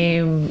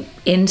came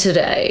in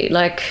today,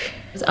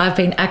 I've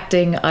been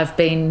acting, I've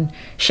been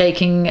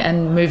shaking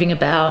and moving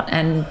about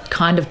and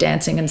kind of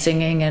dancing and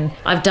singing, and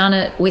I've done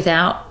it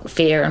without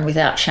fear and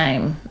without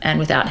shame and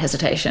without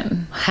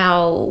hesitation.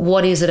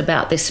 What is it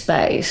about this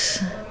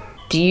space?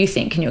 Do you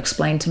think? Can you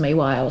explain to me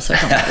why I was so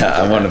comfortable?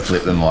 I want to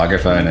flip the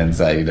microphone and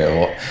say,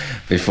 what,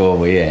 before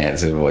we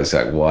answer, it was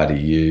why do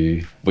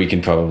you... We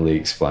can probably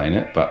explain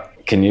it, but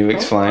can you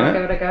explain it?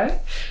 Give it a go.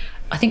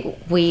 I think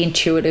we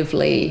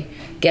intuitively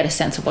get a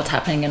sense of what's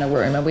happening in a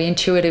room, and we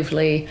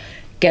intuitively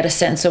get a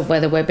sense of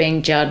whether we're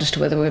being judged,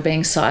 whether we're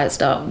being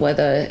sized up,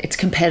 whether it's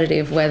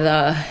competitive,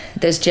 whether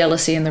there's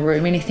jealousy in the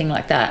room, anything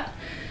like that.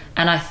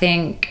 And I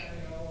think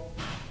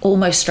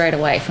almost straight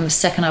away, from the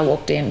second I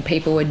walked in,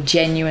 people were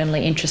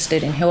genuinely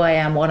interested in who I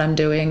am, what I'm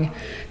doing.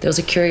 There was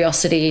a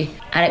curiosity,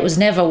 and it was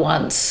never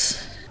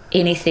once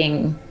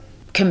anything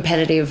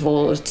competitive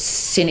or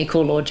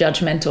cynical or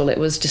judgmental. It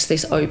was just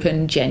this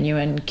open,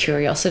 genuine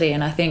curiosity.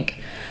 And I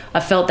think I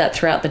felt that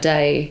throughout the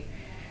day,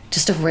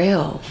 just a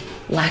real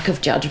lack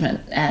of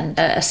judgment and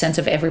a sense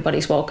of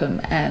everybody's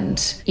welcome.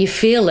 And you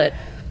feel it.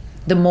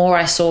 The more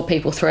I saw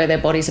people throw their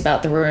bodies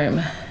about the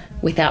room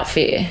without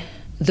fear,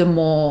 the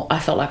more I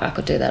felt like I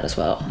could do that as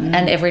well.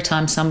 And every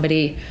time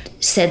somebody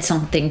said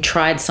something,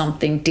 tried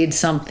something, did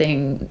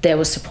something, there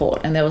was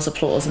support and there was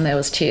applause and there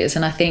was cheers.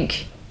 And I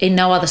think in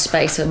no other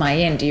space am I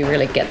in do you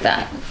really get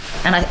that.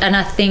 And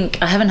I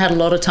think I haven't had a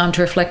lot of time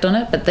to reflect on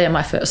it, but they're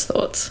my first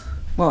thoughts.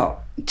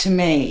 Well, to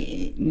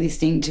me,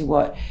 listening to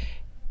what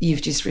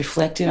you've just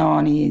reflected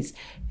on is,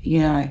 you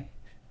know,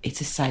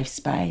 it's a safe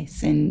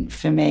space. And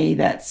for me,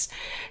 that's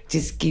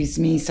just gives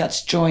me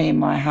such joy in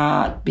my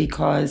heart,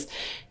 because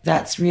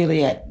that's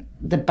really at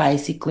the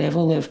basic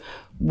level of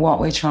what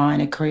we're trying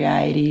to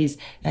create, is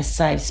a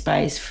safe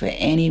space for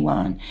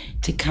anyone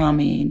to come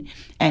in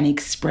and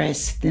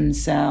express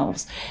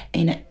themselves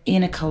in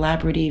a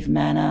collaborative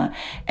manner.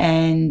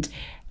 And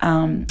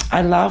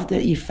I love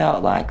that you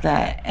felt like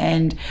that,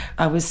 and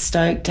I was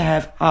stoked to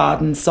have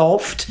hard and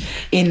soft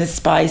in the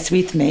space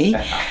with me.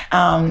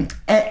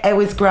 It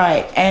was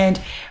great,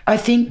 and I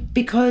think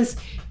because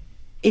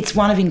it's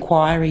one of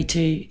inquiry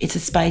too, it's a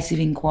space of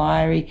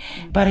inquiry,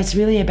 but it's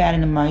really about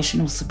an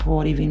emotional,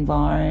 supportive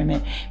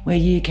environment where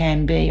you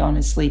can be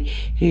honestly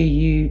who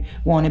you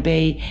want to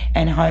be,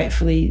 and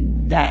hopefully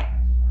that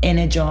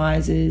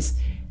energises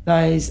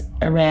those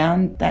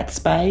around that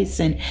space.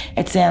 And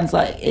it sounds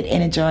like it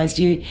energised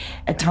you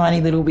a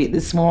tiny little bit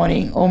this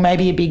morning, or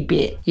maybe a big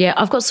bit. Yeah,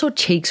 I've got sore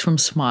cheeks from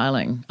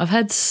smiling. I've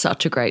had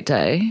such a great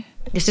day.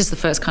 This is the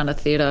first kind of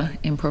theatre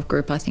improv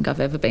group I think I've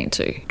ever been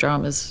to.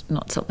 Drama's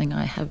not something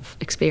I have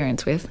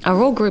experience with.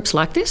 Are all groups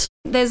like this?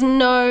 There's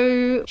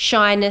no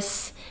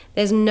shyness,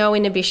 there's no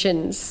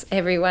inhibitions.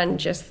 Everyone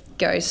just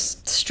goes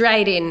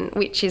straight in,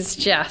 which is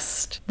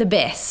just the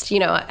best. You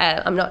know,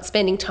 I'm not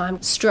spending time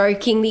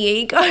stroking the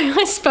ego,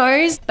 I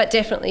suppose, but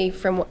definitely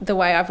from the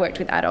way I've worked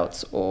with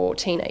adults or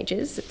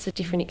teenagers, it's a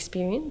different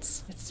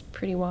experience. It's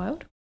pretty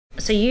wild.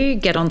 So you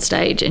get on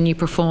stage and you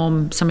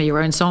perform some of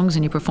your own songs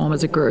and you perform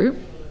as a group.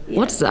 Yeah.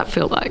 What does that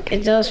feel like?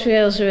 It does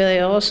feel really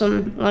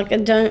awesome. Like, I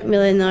don't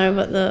really know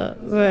what the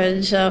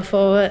words are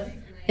for it.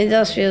 It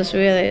does feel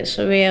really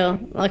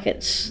surreal, like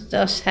it's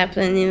just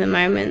happening in the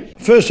moment.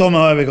 First time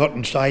I ever got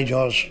on stage,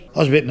 I was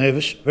a bit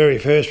nervous. Very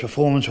first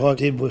performance I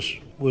did was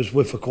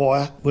with the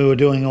choir. We were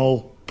doing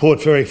all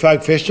Port Fairy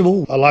Folk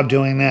Festival. I love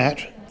doing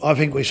that. I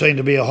think we seem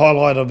to be a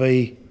highlight of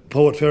the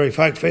Port Fairy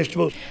Folk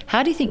Festival.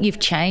 How do you think you've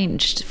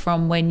changed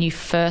from when you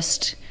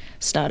first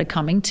started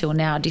coming till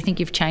now? Do you think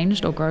you've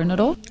changed or grown at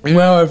all?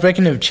 Well, I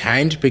reckon I've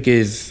changed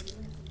because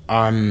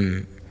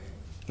I'm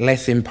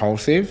less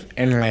impulsive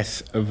and less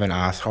of an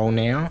asshole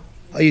now.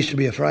 I used to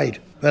be afraid,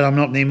 but I'm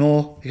not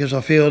anymore, because I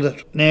feel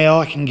that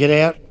now I can get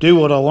out, do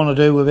what I want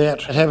to do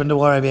without having to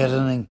worry about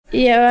anything.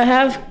 Yeah, I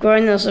have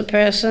grown as a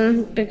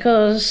person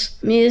because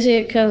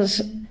music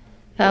has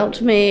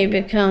helped me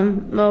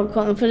become more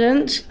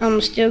confident. I'm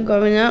still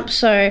growing up,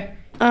 so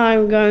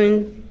I'm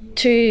going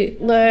to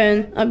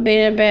learn a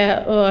bit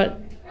about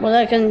what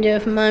I can do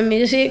with my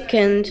music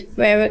and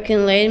where it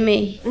can lead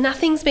me.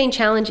 Nothing's been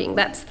challenging.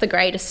 That's the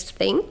greatest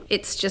thing.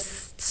 It's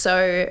just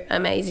so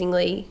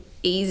amazingly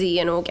easy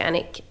and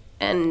organic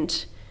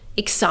and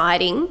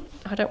exciting.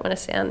 I don't want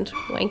to sound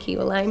wanky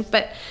or lame,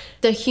 but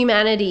the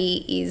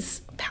humanity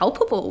is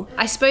palpable.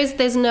 I suppose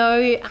there's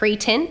no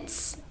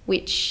pretense,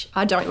 which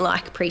I don't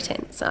like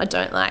pretense. I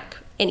don't like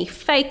any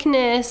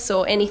fakeness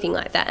or anything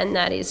like that, and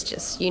that is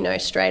just, you know,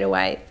 straight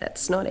away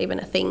that's not even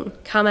a thing.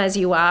 Come as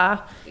you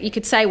are. You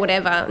could say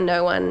whatever,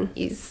 no one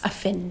is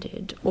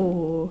offended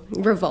or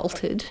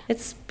revolted.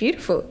 It's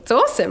beautiful. It's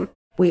awesome.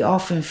 We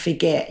often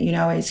forget, you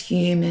know, as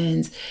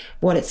humans,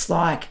 what it's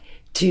like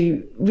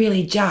to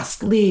really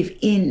just live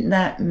in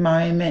that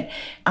moment,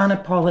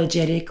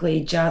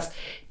 unapologetically just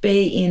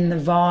be in the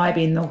vibe,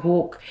 in the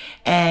hook,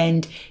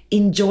 and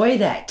enjoy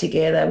that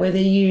together, whether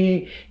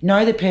you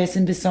know the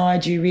person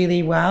beside you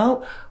really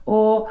well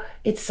or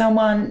it's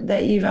someone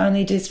that you've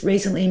only just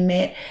recently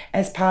met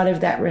as part of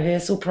that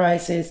rehearsal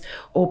process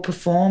or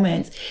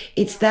performance.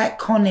 It's that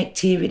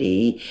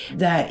connectivity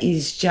that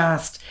is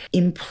just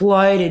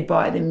imploded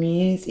by the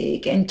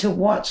music, and to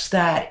watch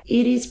that,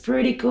 it is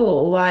pretty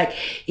cool. Like,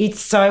 it's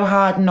so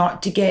hard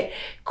not to get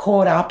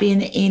caught up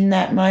in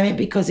that moment,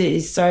 because it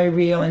is so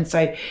real and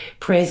so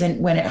present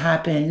when it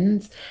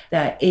happens,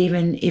 that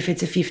even if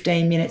it's a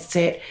 15-minute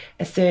set,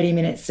 a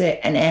 30-minute set,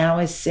 an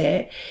hour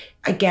set,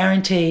 I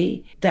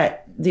guarantee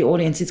that the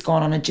audience has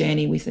gone on a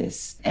journey with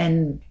us.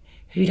 And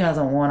who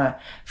doesn't want to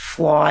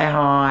fly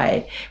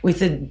high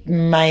with an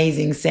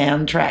amazing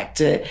soundtrack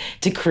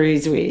to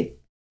cruise with?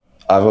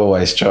 I've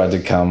always tried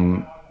to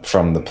come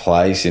from the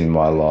place in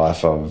my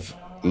life of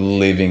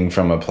living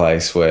from a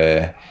place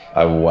where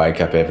I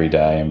wake up every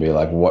day and be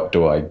like, what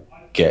do I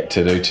get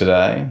to do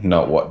today?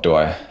 Not what do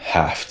I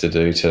have to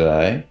do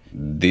today?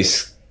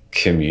 This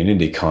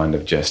community kind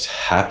of just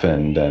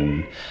happened,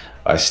 and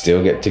I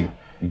still get to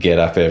get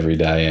up every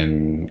day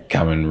and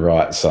come and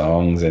write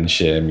songs and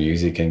share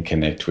music and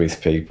connect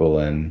with people,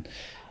 and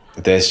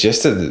there's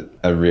just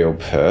a real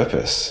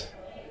purpose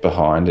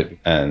behind it.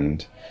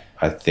 And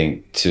I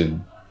think to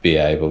be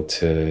able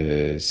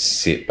to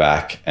sit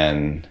back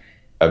and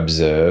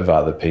observe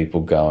other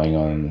people going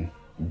on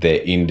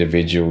their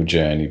individual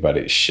journey, but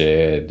it's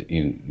shared,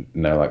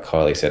 like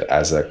Kylie said,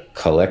 as a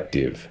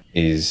collective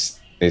is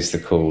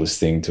the coolest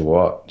thing to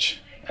watch.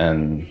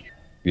 And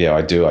yeah,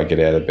 I get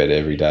out of bed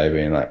every day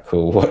being like,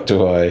 cool, what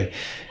do I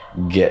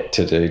get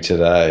to do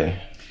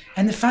today?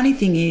 And the funny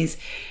thing is,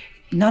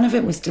 none of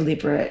it was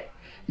deliberate.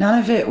 None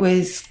of it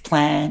was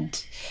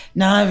planned.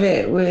 None of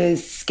it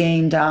was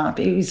schemed up.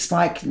 It was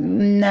like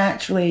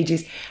naturally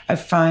just a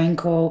phone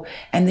call,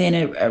 and then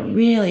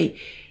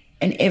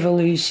an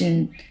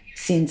evolution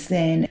since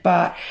then.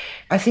 But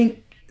I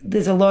think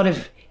there's a lot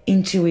of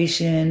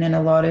intuition and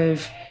a lot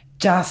of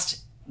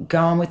just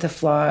going with the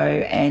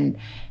flow and,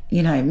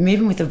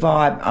 moving with the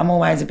vibe. I'm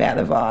always about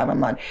the vibe. I'm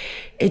like,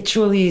 it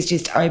truly is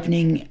just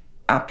opening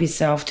up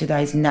yourself to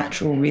those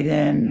natural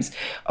rhythms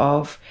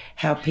of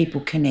how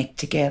people connect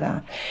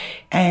together.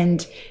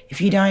 And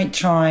if you don't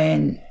try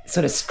and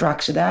sort of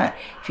structure that,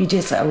 if you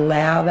just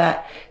allow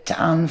that to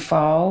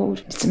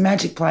unfold, it's a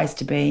magic place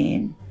to be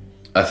in.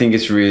 I think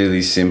it's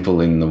really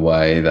simple in the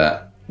way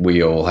that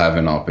we all have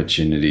an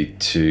opportunity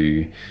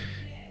to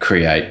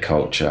create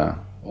culture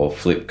or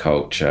flip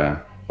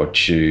culture or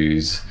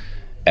choose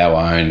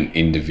our own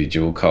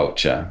individual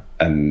culture.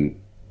 And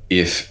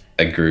if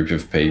a group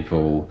of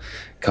people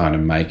kind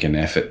of make an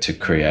effort to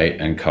create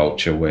a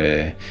culture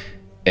where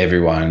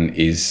everyone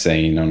is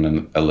seen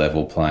on a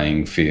level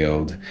playing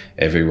field,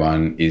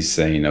 everyone is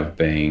seen of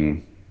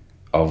being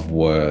of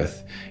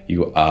worth,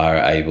 you are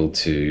able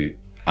to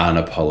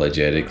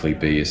unapologetically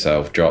be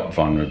yourself, drop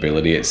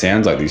vulnerability. It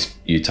sounds like this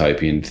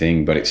utopian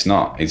thing, but it's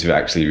not. It's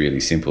actually really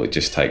simple. It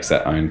just takes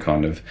that own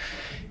kind of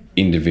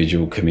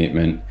individual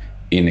commitment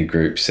in a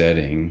group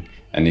setting.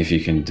 And if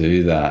you can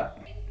do that,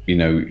 you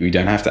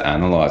don't have to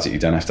analyse it. You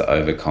don't have to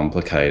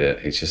overcomplicate it.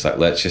 It's just like,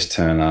 let's just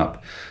turn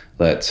up.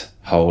 Let's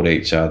hold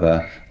each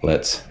other.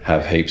 Let's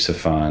have heaps of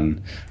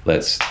fun.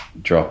 Let's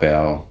drop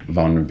our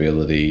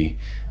vulnerability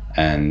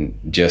and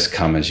just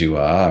come as you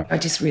are. I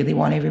just really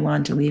want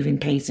everyone to live in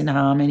peace and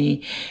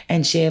harmony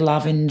and share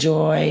love and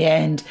joy,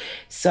 and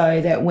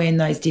so that when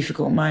those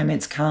difficult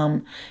moments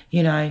come,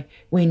 we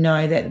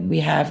know that we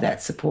have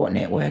that support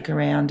network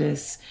around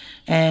us.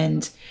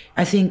 And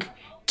I think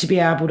to be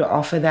able to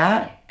offer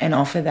that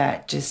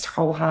just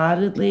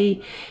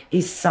wholeheartedly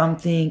is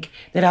something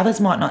that others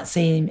might not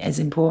see as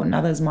important.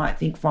 Others might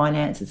think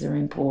finances are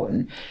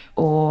important,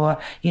 or,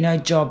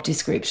 job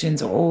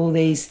descriptions, or all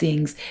these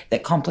things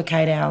that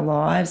complicate our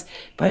lives.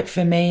 But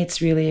for me,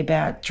 it's really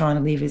about trying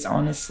to live as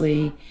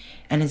honestly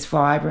and as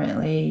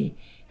vibrantly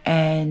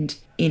and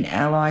in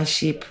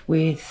allyship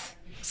with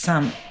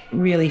some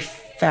really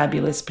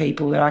fabulous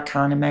people that I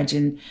can't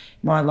imagine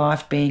my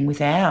life being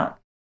without.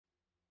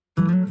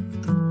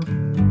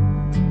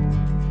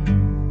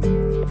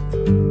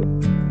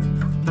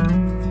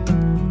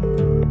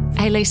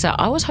 Hey Lisa,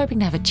 I was hoping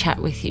to have a chat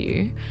with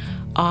you.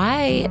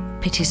 I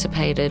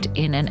participated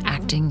in an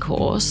acting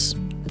course.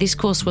 This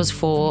course was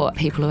for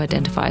people who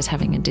identify as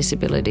having a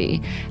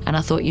disability, and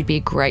I thought you'd be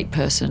a great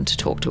person to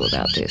talk to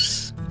about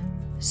this.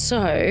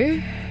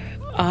 So,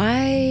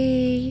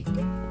 I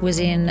was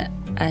in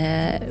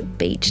a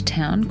beach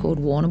town called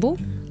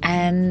Warrnambool,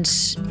 and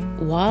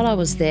while I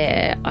was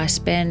there, I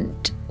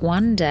spent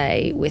one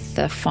day with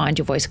the Find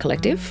Your Voice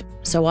Collective.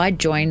 So I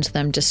joined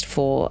them just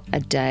for a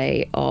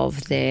day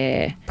of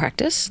their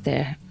practice,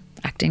 their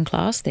acting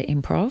class, their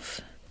improv.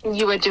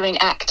 You were doing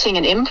acting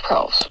and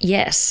improv?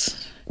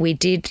 Yes. We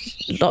did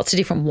lots of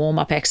different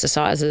warm-up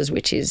exercises,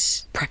 which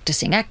is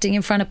practicing acting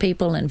in front of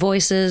people and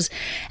voices.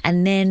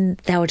 And then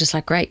they were just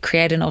like, great,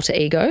 create an alter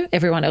ego.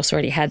 Everyone else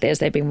already had theirs.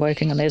 They've been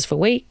working on theirs for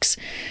weeks.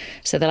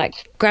 So they're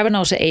like, grab an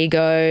alter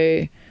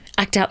ego,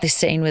 act out this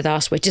scene with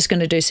us. We're just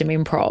going to do some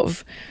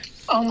improv.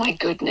 Oh my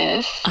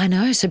goodness. I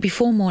know. So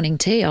before morning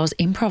tea, I was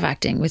improv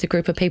acting with a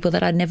group of people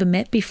that I'd never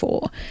met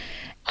before.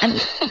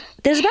 And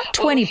there's about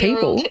 20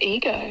 people. Alter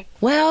ego?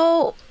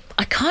 Well,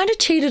 I kind of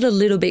cheated a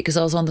little bit because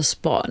I was on the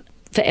spot.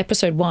 For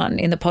episode 1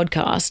 in the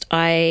podcast,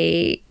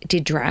 I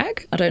did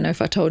drag. I don't know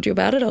if I told you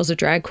about it. I was a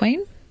drag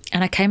queen,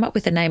 and I came up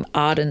with the name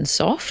Arden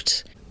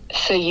Soft.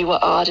 So you were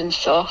Arden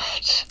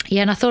Soft?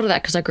 Yeah, and I thought of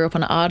that because I grew up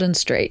on Arden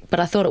Street, but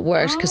I thought it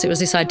worked because it was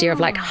this idea of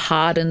like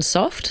hard and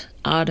soft,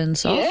 Arden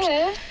Soft.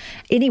 Yeah.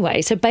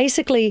 Anyway, so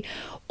basically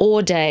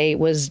all day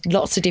was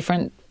lots of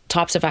different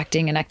types of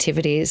acting and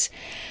activities,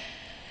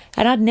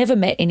 and I'd never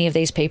met any of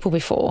these people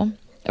before.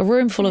 a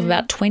room full of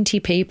about 20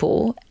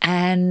 people,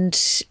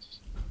 and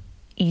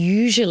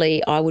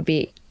usually I would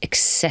be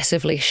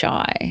excessively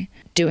shy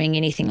doing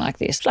anything like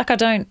this. Like, I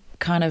don't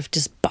kind of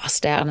just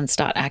bust out and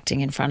start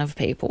acting in front of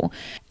people.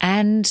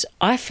 And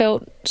I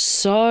felt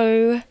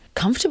so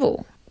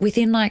comfortable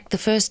within like the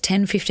first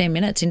 10, 15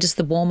 minutes in just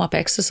the warm-up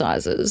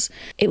exercises.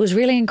 It was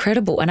really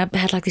incredible. And I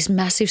had like this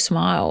massive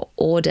smile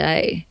all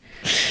day.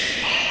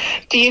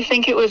 Do you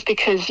think it was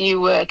because you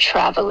were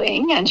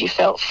travelling and you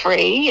felt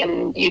free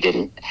and you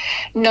didn't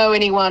know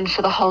anyone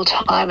for the whole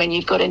time and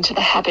you got into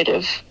the habit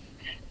of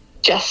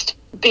just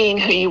being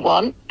who you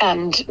want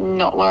and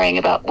not worrying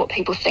about what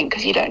people think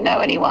because you don't know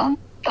anyone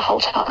the whole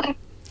time?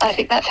 I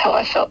think that's how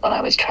I felt when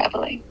I was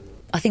travelling.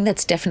 I think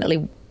that's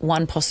definitely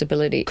one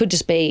possibility. It could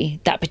just be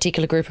that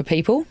particular group of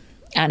people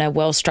and a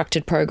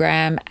well-structured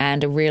program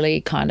and a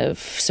really kind of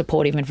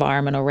supportive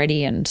environment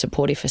already and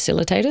supportive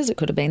facilitators. It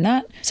could have been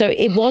that. So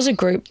it was a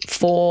group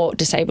for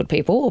disabled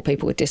people or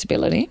people with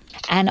disability.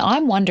 And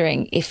I'm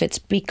wondering if it's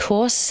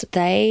because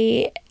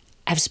they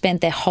have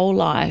spent their whole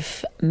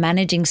life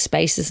managing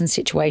spaces and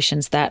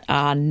situations that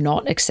are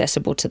not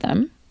accessible to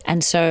them.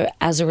 And so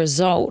as a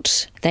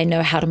result, they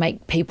know how to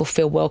make people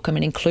feel welcome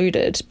and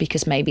included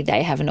because maybe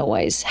they haven't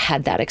always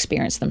had that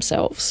experience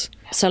themselves.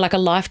 So like a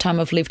lifetime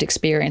of lived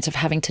experience of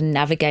having to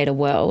navigate a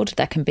world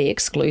that can be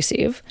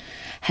exclusive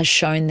has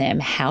shown them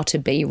how to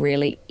be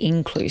really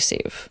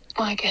inclusive.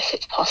 Well, I guess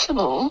it's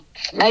possible.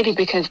 Maybe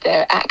because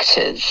they're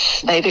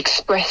actors, they've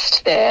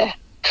expressed their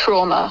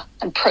trauma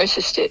and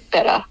processed it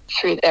better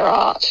through their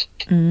art.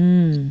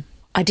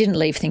 I didn't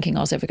leave thinking I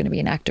was ever going to be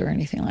an actor or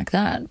anything like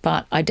that,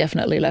 but I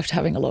definitely left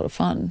having a lot of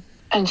fun.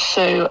 And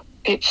so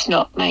it's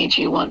not made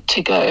you want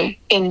to go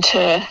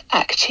into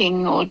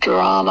acting or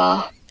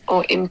drama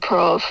or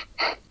improv?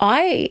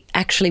 I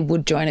actually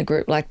would join a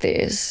group like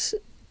this,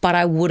 but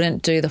I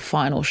wouldn't do the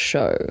final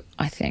show,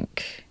 I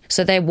think.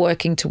 So they're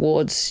working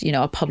towards,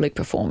 a public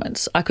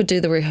performance. I could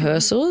do the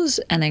rehearsals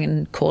and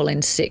then call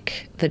in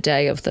sick the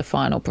day of the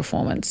final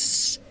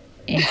performance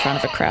in front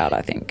of a crowd,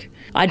 I think.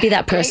 I'd be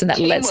that person that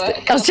lets...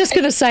 I was just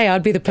going to say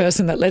I'd be the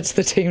person that lets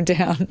the team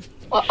down.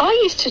 Well, I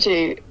used to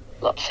do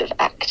lots of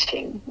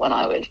acting when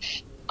I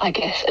was, I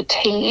guess, a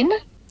teen.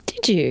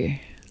 Did you?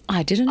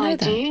 I didn't know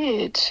that. I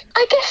did.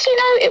 I guess,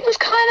 it was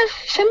kind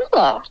of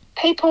similar.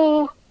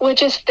 People were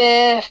just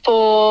there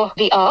for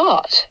the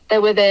art. They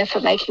were there for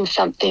making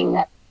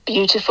something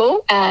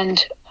beautiful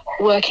and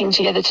working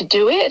together to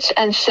do it.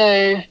 And so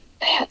they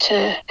had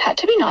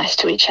to be nice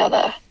to each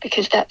other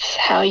because that's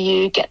how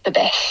you get the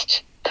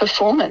best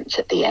performance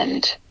at the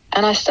end.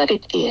 And I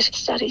studied theatre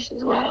studies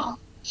as well.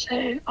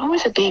 So I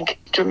was a big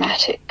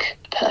dramatic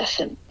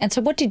person. And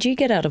so what did you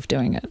get out of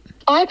doing it?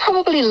 I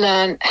probably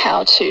learned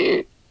how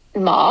to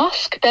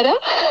mask better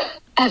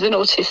as an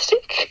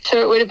autistic.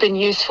 So it would have been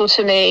useful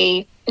to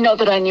me, not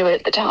that I knew it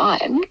at the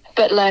time,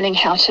 but learning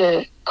how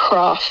to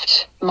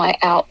craft my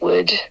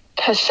outward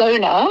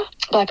persona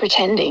by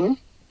pretending,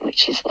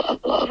 which is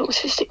what a lot of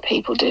autistic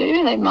people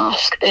do. They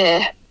mask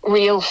their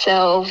real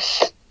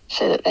selves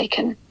so that they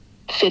can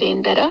fit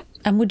in better.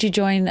 And would you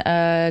join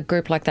a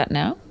group like that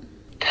now?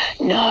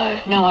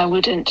 No, I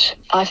wouldn't.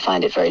 I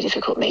find it very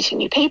difficult meeting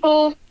new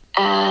people,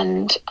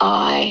 and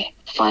I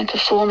find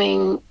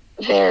performing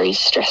very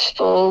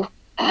stressful,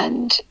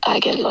 and I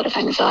get a lot of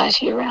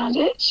anxiety around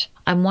it.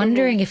 I'm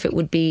wondering if it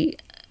would be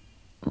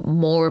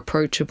more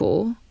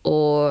approachable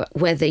or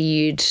whether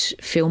you'd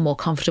feel more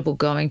comfortable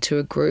going to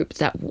a group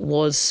that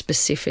was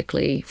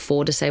specifically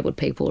for disabled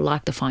people,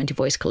 like the Find Your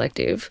Voice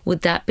Collective.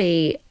 Would that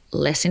be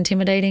less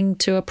intimidating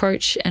to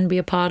approach and be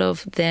a part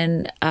of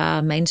than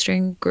a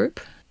mainstream group?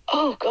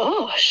 Oh,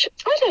 gosh,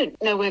 I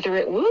don't know whether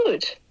it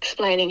would.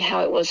 Explaining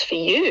how it was for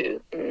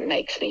you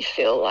makes me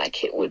feel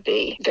like it would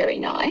be very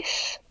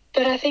nice.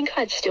 But I think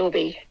I'd still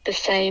be the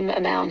same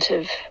amount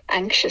of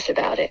anxious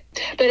about it.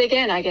 But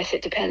again, I guess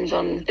it depends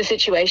on the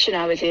situation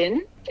I was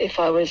in. If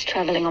I was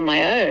travelling on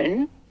my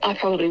own, I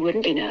probably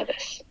wouldn't be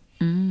nervous.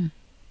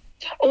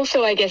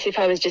 Also, I guess if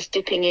I was just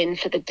dipping in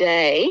for the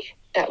day,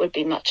 that would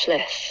be much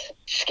less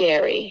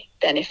scary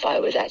than if I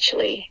was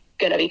actually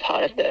going to be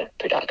part of the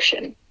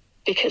production,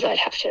 because I'd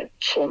have to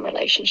form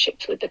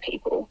relationships with the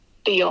people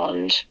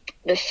beyond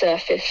the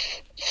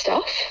surface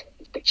stuff,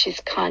 which is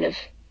kind of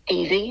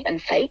easy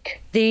and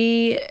fake.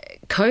 The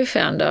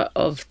co-founder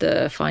of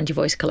the Find Your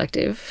Voice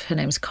Collective, her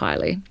name's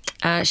Kylie,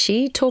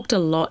 she talked a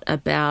lot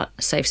about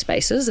safe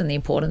spaces and the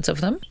importance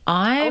of them.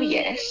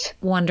 I'm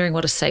wondering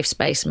what a safe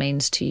space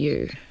means to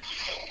you.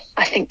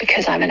 I think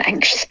because I'm an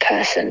anxious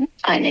person,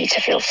 I need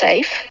to feel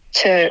safe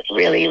to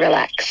really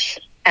relax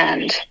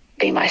and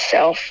be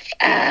myself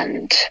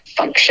and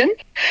function.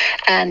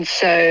 And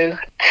so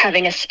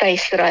having a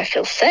space that I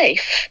feel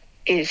safe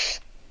is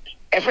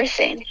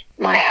everything.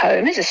 My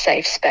home is a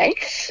safe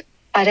space.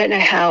 I don't know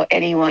how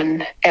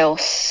anyone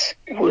else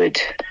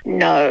would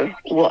know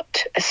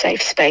what a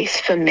safe space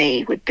for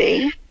me would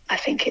be. I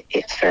think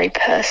it's very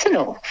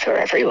personal for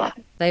everyone.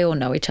 They all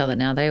know each other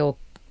now. They all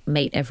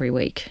meet every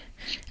week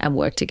and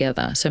work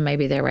together. So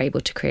maybe they're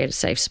able to create a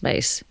safe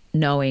space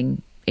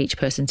knowing each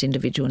person's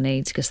individual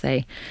needs because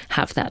they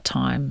have that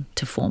time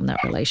to form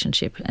that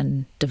relationship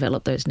and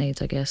develop those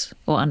needs, I guess,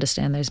 or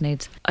understand those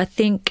needs. I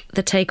think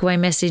the takeaway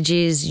message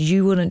is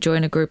you wouldn't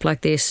join a group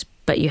like this,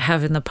 but you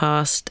have in the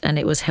past, and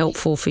it was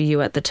helpful for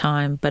you at the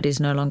time, but is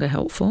no longer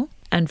helpful.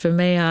 And for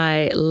me,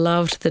 I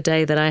loved the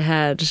day that I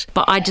had,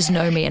 but I just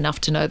know me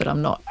enough to know that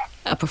I'm not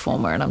a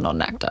performer and I'm not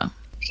an actor.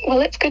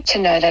 Well, it's good to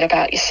know that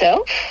about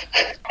yourself.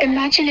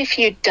 Imagine if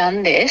you'd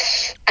done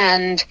this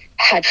and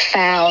had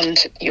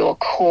found your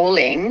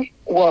calling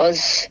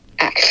was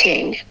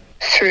acting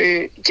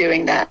through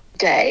doing that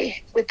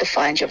day with the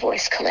Find Your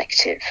Voice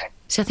Collective.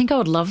 So I think I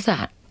would love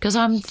that because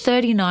I'm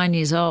 39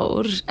 years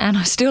old and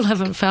I still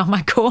haven't found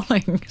my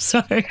calling.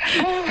 So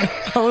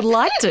I would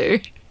like to.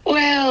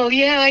 Well,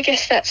 yeah, I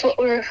guess that's what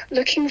we're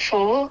looking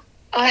for.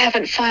 I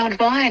haven't found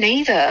mine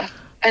either,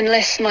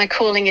 unless my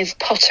calling is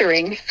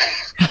pottering.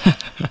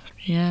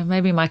 Yeah,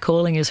 maybe my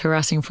calling is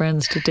harassing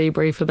friends to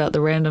debrief about the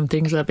random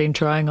things I've been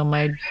trying on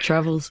my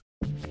travels.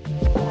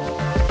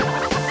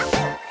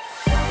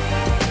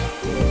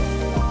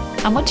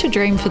 And what's your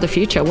dream for the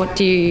future? What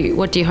do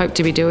you hope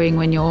to be doing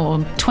when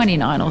you're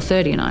 29 or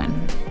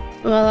 39?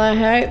 Well, I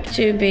hope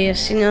to be a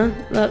singer.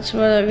 That's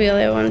what I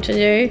really want to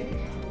do.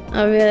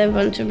 I really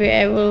want to be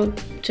able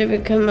to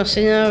become a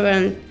singer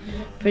and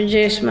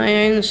produce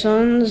my own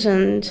songs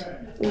and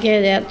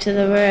get out to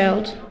the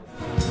world.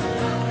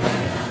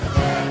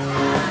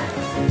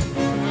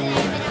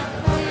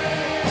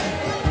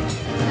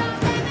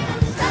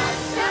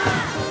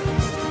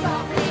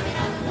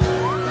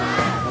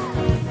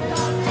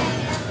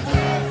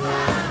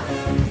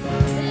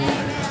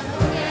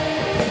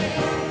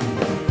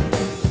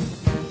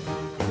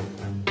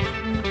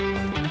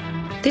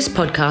 This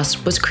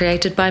podcast was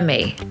created by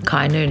me,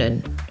 Kai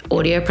Noonan.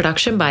 Audio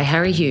production by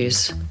Harry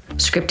Hughes.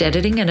 Script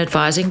editing and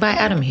advising by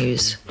Adam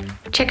Hughes.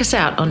 Check us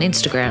out on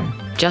Instagram.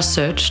 Just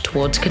search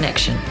Towards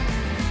Connection.